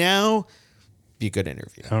saying it now. Be a good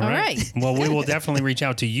interview. All right. Well, we will definitely reach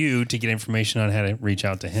out to you to get information on how to reach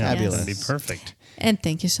out to him. Fabulous. That'd be perfect. And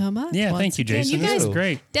thank you so much. Yeah, thank you, Jason. You guys, this is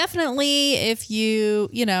great. Definitely, if you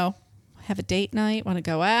have a date night, want to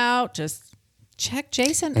go out, just check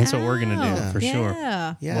Jason That's out. what we're going to do for sure.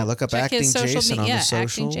 Yeah, look up check Acting his social Jason on the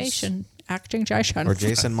socials. Acting Jason. Or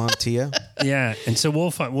Jason Montilla. Yeah, and so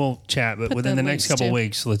we'll chat, but within the next couple of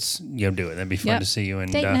weeks, let's do it. That'd be fun to see you,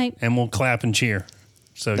 and date night. And we'll clap and cheer.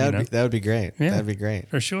 So that would be great. Yeah, that'd be great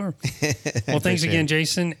for sure. Well, thanks again,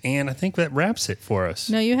 Jason, and I think that wraps it for us.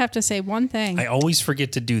 No, you have to say one thing. I always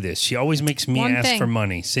forget to do this. She always makes me ask for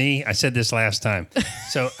money. See, I said this last time.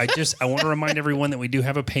 So I want to remind everyone that we do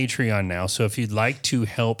have a Patreon now. So if you'd like to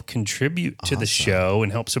help contribute to the show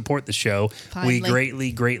and help support the show, we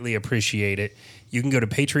greatly appreciate it. You can go to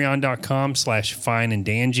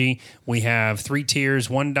patreon.com/fineanddangy. We have 3 tiers,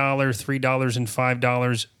 $1, $3, and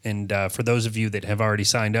 $5. And for those of you that have already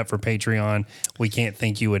signed up for Patreon, we can't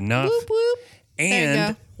thank you enough. Whoop, whoop.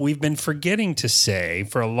 And we've been forgetting to say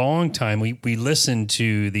for a long time, we listened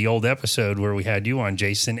to the old episode where we had you on,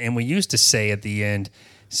 Jason, and we used to say at the end,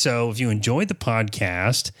 so if you enjoyed the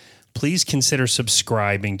podcast, please consider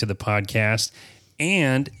subscribing to the podcast.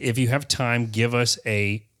 And if you have time, give us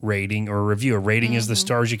a rating or a review. A rating is the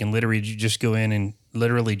stars. You can literally just go in and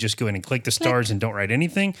click the stars and don't write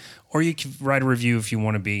anything. Or you can write a review if you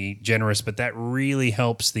want to be generous, but that really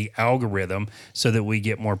helps the algorithm so that we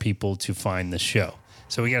get more people to find the show.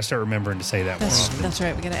 So we got to start remembering to say that more. That's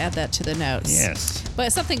right. We got to add that to the notes. Yes.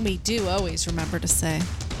 But something we do always remember to say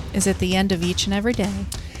is at the end of each and every day,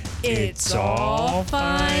 it's all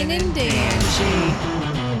fine and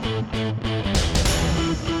dandy.